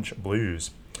 Sucker Punch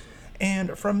Blues.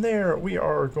 And from there, we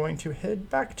are going to head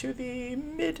back to the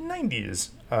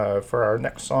mid-90s for our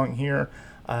next song here.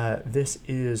 This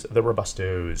is The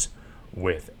Robustos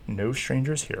with No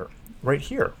Strangers Here, right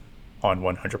here on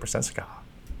 100% Ska.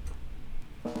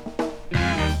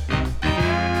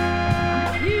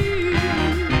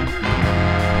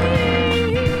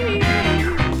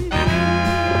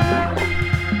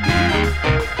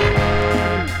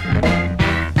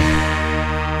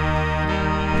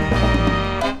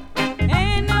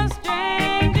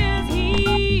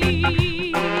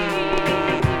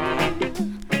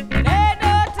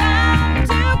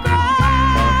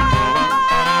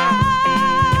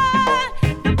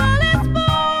 The bullets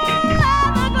fall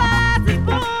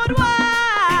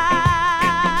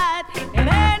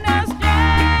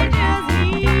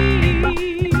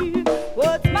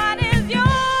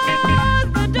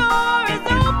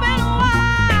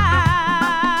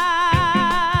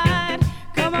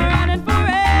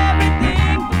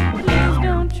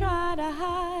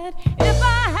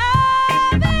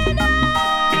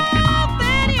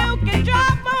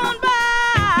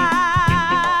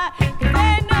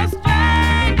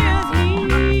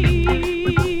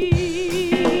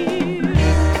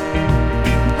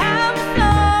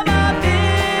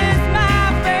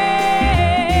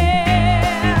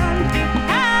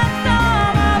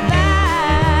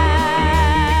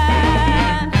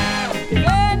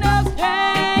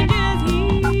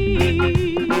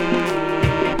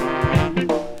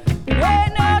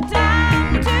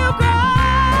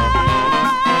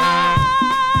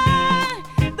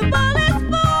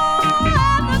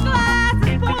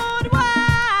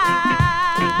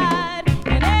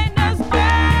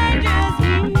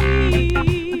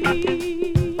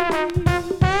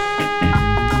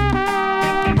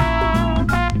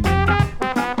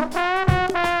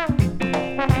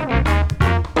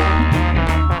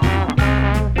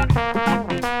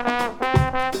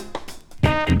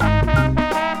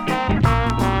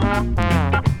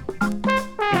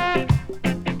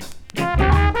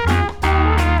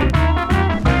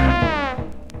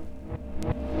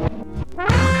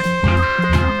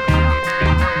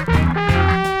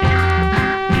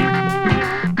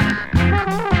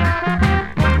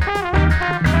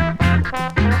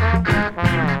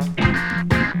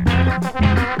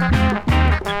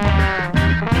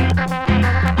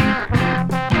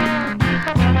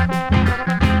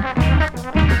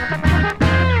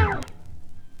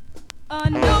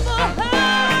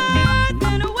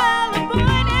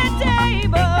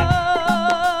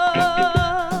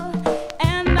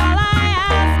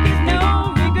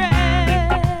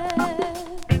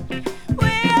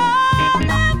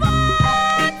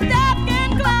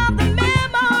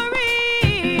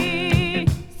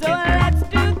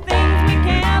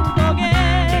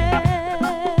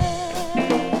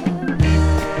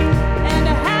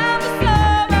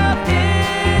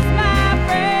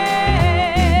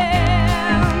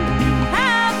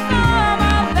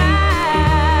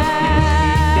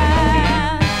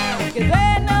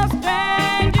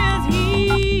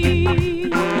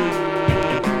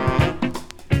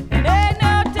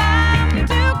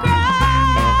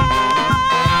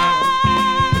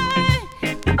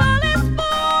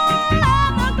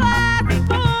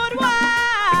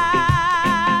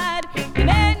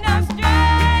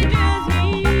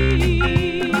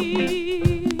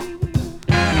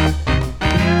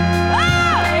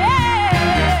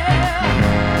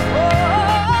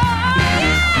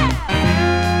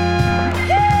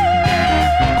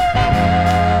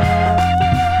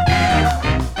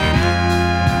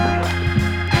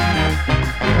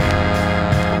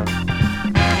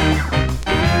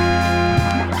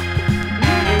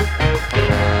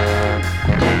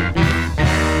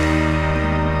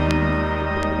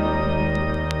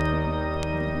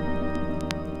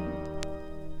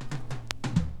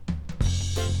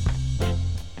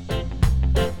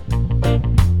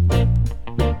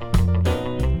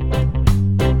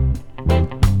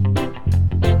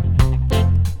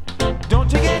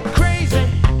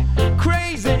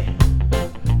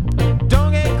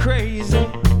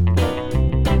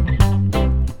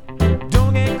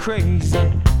crazy.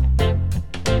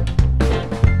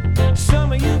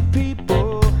 Some of you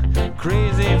people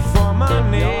crazy for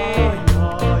money.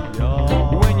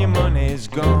 When your money's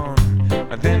gone,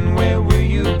 then where will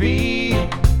you be?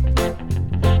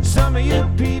 Some of you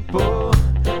people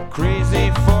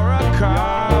crazy for a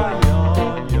car.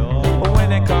 When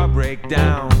that car break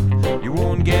down, you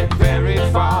won't get very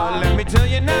far. Let me tell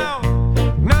you now,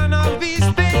 none of these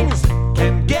things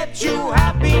can get you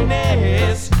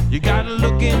happiness. You gotta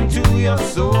look into your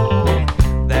soul.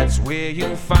 That's where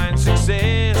you find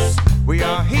success. We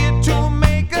are here to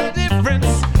make a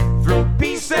difference through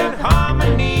peace and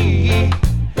harmony.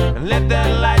 And let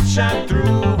that light shine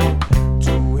through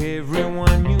to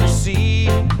everyone you see.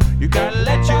 You gotta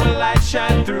let your light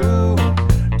shine through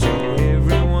to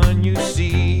everyone you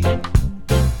see.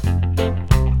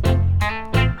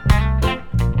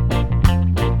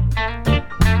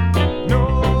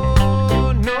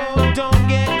 No, no, don't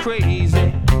get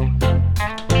crazy.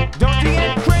 Don't you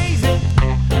get crazy,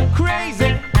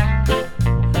 crazy.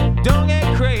 Don't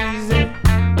get crazy.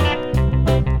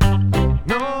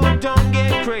 No, don't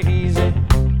get crazy.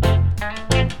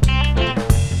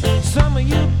 Some of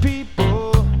you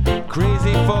people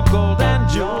crazy for gold and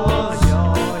jewels.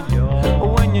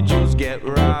 When your jewels get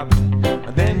robbed,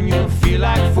 then you feel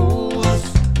like fools.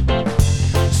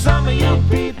 Some of you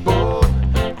people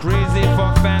crazy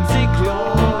for fancy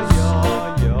clothes.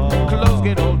 Clothes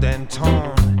get old and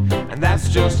torn, and that's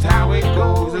just how it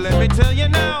goes. Let me tell you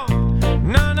now,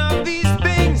 none of these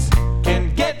things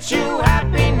can get you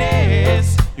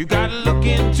happiness. You gotta look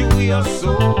into your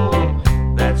soul.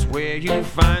 That's where you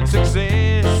find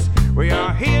success. We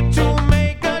are here to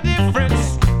make a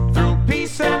difference through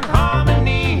peace and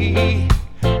harmony.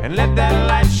 And let that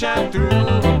light shine through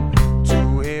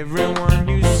to everyone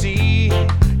you see.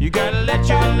 You gotta let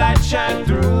your light shine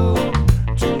through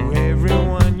to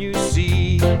everyone you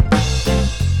see.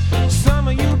 Some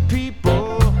of you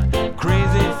people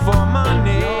crazy for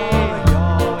money.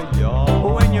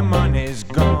 When your money's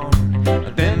gone,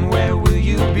 then where will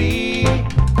you be?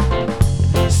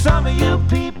 Some of you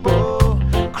people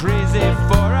crazy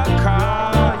for a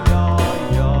car.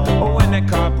 When that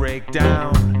car break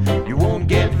down, you won't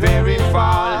get very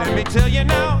far. Let me tell you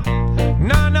now,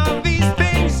 none of these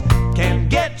things can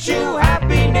get you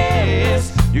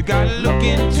happiness. You gotta look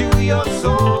into your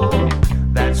soul.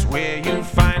 That's where you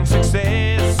find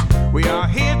success. We are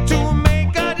here to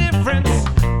make a difference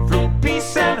through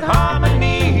peace and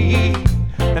harmony.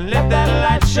 And let that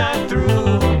light shine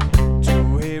through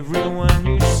to everyone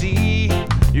you see.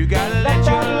 You gotta let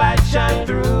your light shine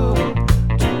through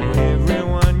to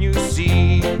everyone you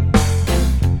see.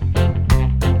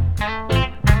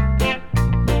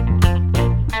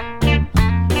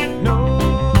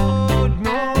 No,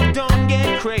 no, don't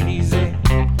get crazy.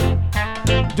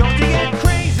 Don't you get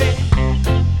crazy.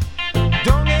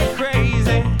 Don't get crazy. Don't get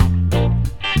crazy.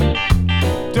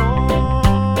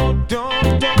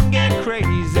 Don't you get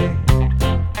crazy.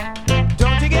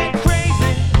 Don't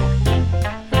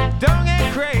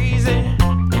get crazy.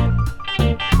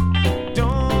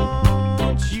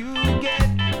 Don't you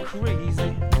get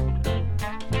crazy.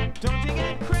 Don't you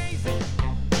get crazy.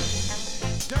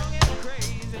 Don't get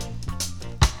crazy.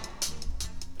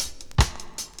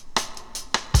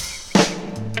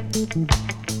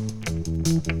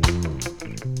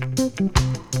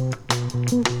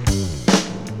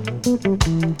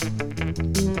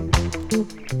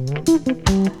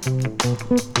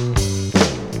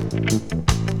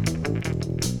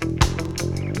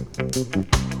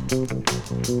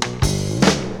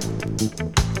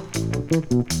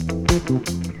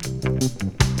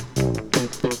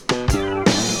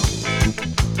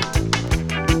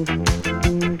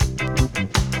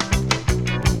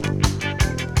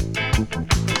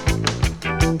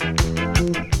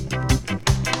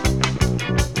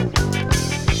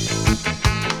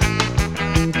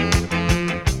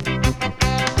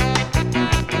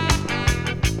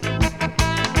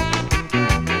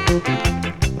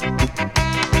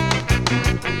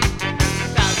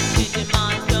 South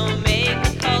Digimon don't make a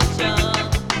culture,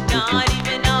 not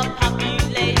even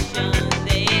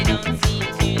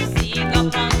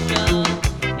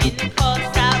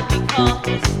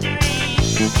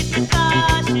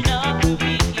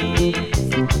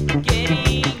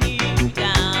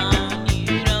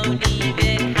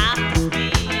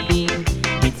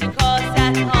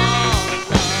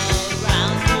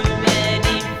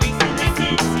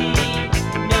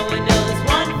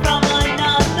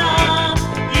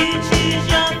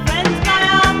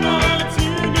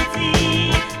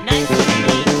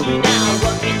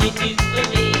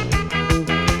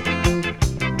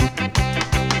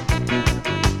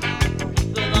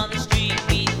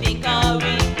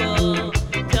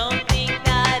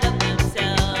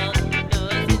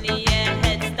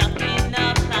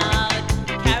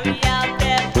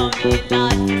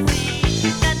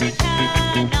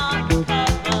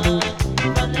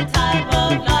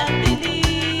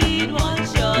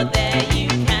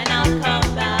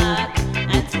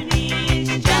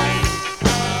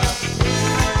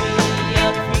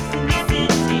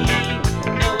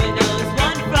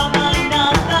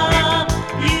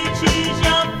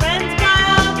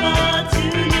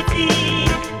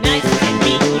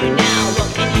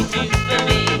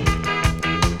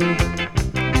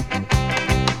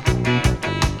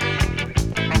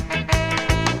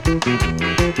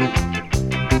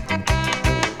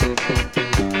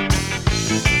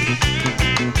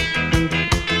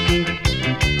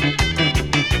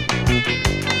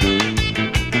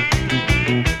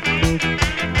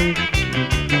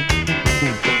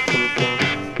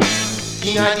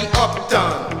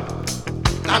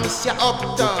Camissia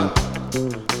uptown.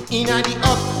 Inna the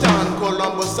uptown,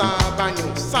 Columbus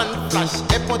Avenue, Sun Flash,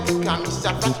 Eponti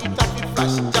Camissia, Flash, Italy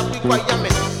Flash, Jack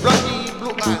requirement, bloody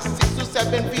blue and 6 to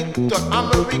 7 feet tall,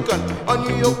 American or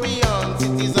New European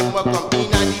citizen welcome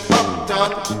inna the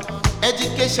uptown.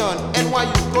 Education,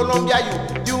 NYU, Columbia,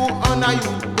 you honor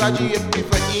you, graduate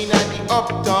preferred inna the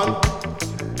uptown.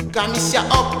 Camissia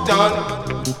uptown.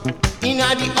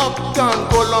 Inna the uptown,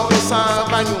 Columbus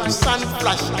Avenue, Sun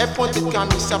Flash, Eponti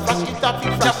Camissia, Flash, Italy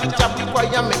Flash, Jack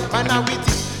requirement,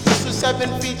 minority, 6 to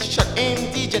 7 feet short,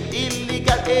 indigent,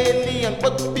 illegal, alien,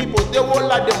 but people, they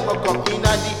all of them welcome inna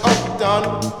the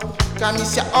uptown.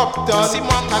 Camissia uptown,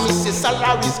 maximum Camissia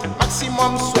salaries,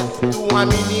 maximum sweat to a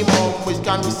minimum wage.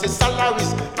 Camissia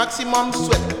salaries, maximum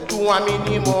sweat to a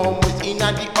minimum wage.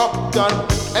 Inna the uptown,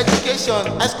 education,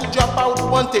 high school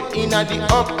dropout wanted inna the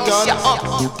uptown.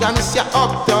 Camissia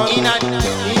uptown, inna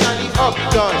the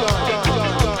uptown.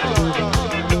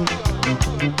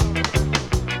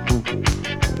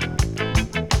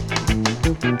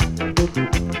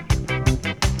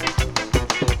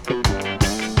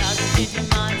 He's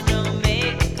my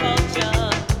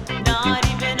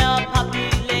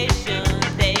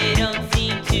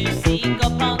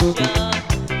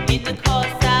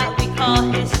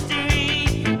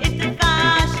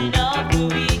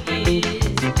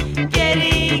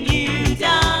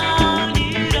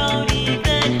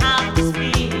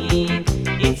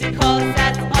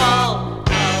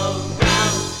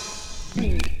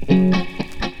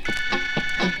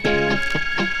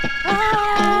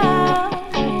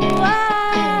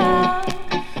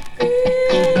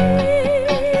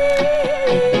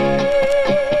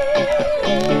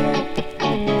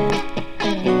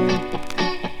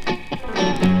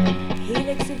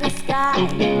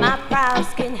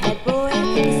skinhead boy.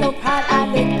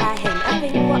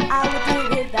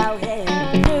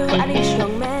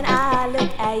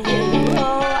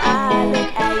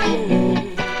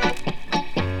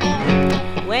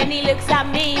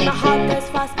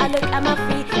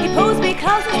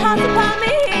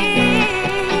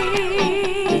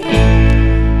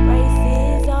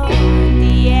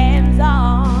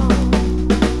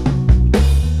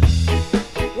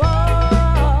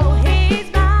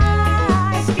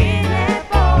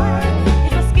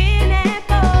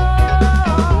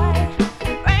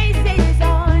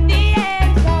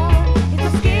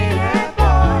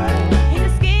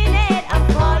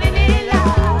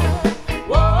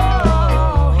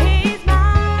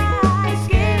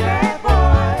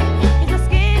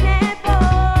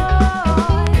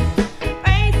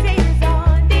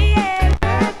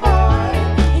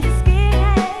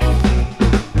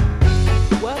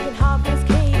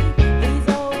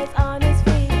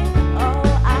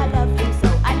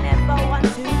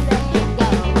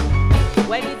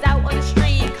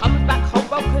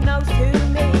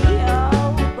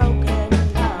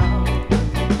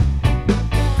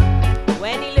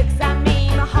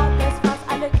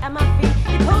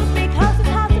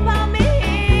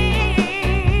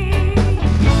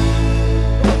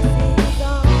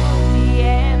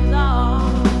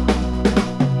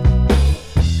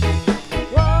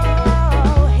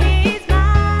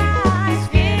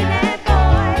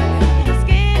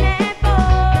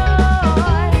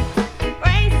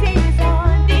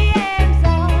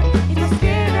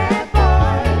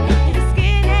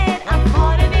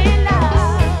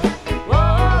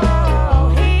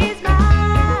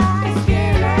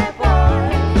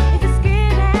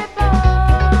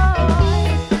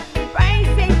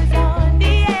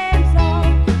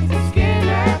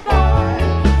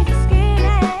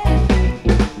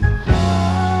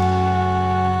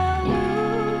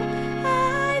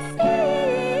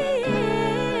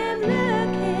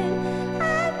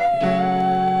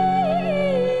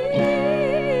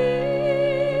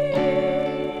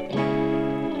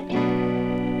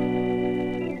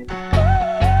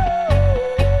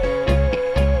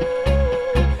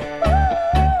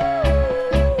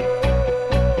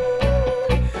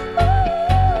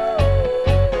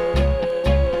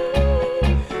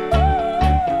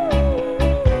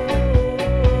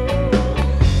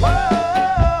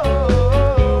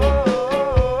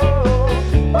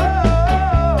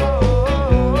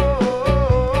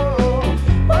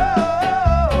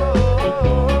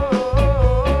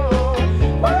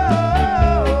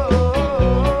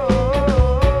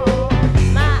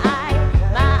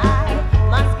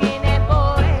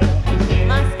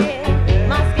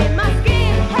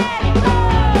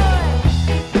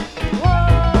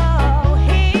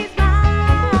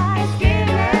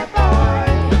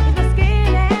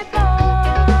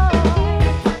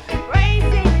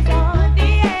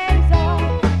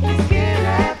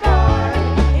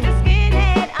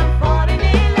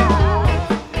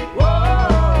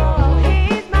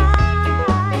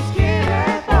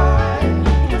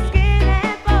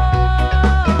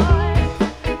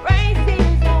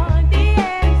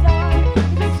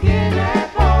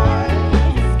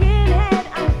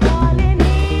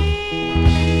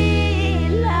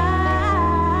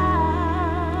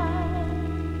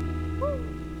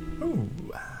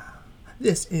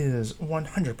 This is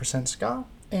 100% Ska,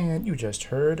 and you just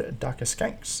heard Daka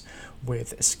Skanks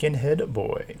with Skinhead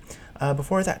Boy.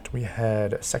 Before that, we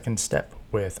had Second Step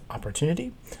with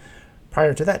Opportunity.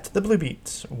 Prior to that, the Blue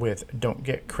Beats with Don't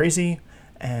Get Crazy.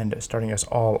 And starting us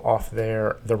all off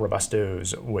there, the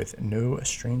Robustos with No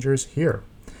Strangers Here.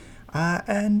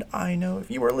 And I know if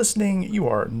you are listening, you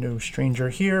are no stranger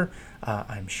here.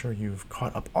 I'm sure you've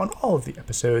caught up on all of the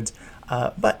episodes.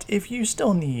 But if you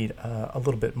still need a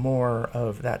little bit more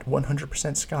of that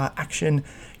 100% ska action,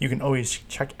 you can always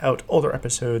check out older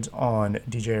episodes on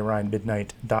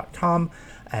djryanmidnight.com.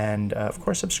 And, of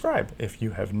course, subscribe if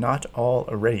you have not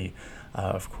already.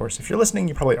 Of course, if you're listening,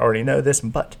 you probably already know this,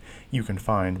 but you can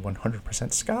find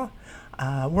 100% Ska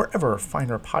wherever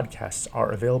finer podcasts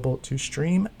are available to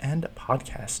stream and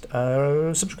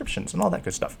podcast subscriptions and all that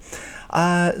good stuff.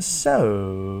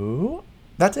 So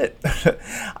that's it.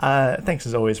 Thanks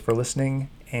as always for listening,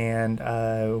 and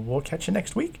we'll catch you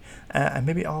next week. And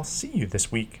maybe I'll see you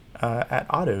this week at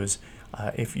Otto's.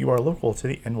 If you are local to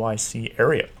the NYC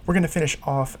area. We're going to finish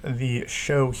off the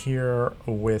show here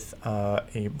with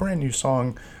a brand new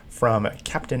song from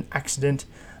Captain Accident.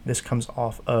 This comes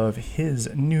off of his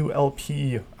new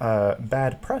LP,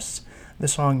 Bad Press. The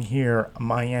song here,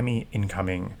 Miami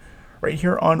Incoming. Right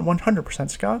here on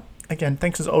 100% Ska. Again,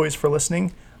 thanks as always for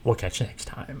listening. We'll catch you next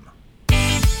time.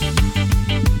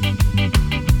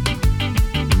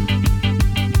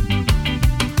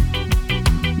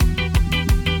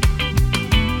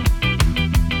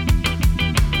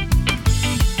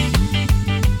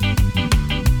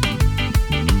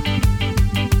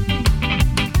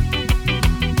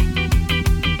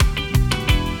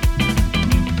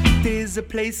 There's a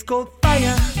place called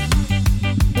fire,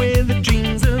 where the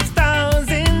dreams of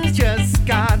thousands just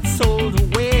got sold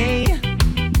away,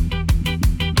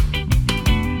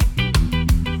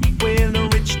 where the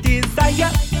rich desire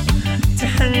to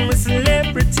hang with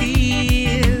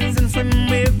celebrities and swim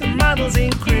with the models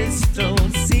in crystal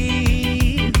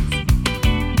seas.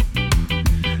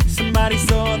 Somebody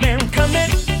saw them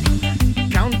coming,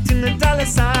 counting the dollar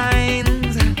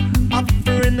signs,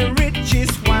 offering the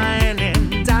richest wine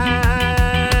and dine.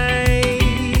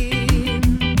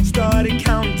 Started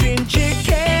counting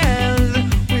chickens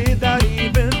without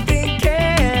even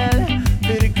thinking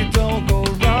that it could all go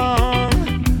wrong,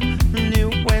 and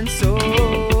it went so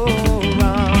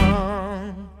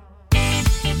wrong.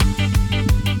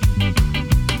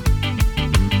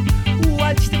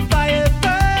 Watch the fire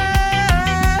burn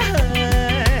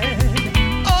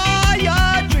all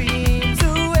your dreams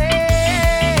away.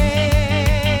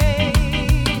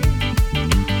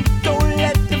 Don't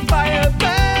let the fire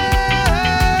burn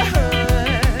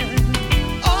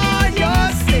all your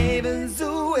savings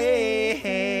away.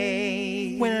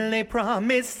 When they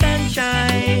promised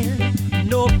sunshine,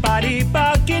 nobody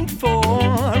bargained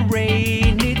for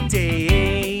rainy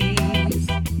days.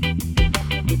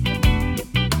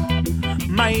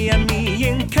 Miami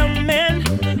incoming,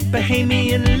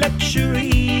 Bahamian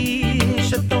luxury,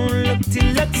 Chateau look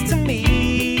deluxe to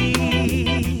me.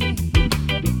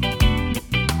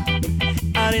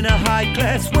 Out in a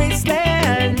high-class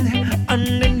wasteland,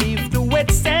 underneath the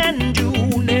wet sand, you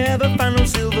never find no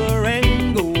silver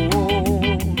and gold.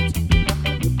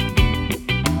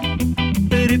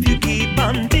 But if you keep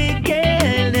on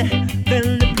digging,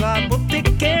 then the plot will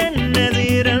thicken as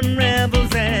it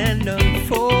unravels and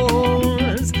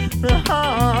unfolds.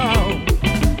 Oh.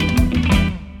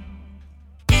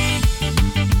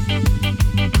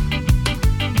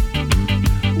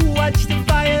 Watch the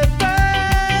fire burn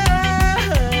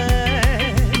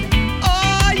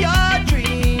all your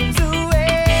dreams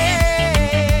away.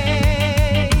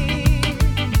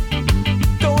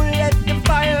 Don't let the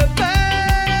fire burn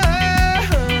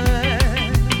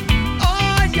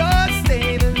all your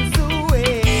savings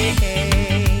away.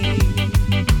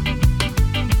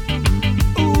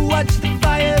 Watch the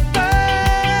fire burn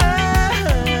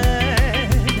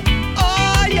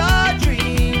all your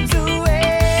dreams away.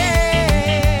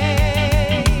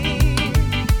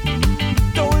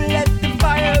 Don't let the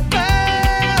fire burn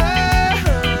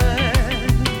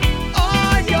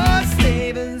all your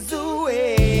savings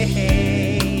away.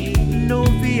 No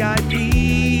VIP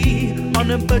on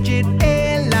a budget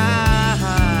airline,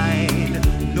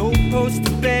 no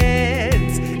poster bed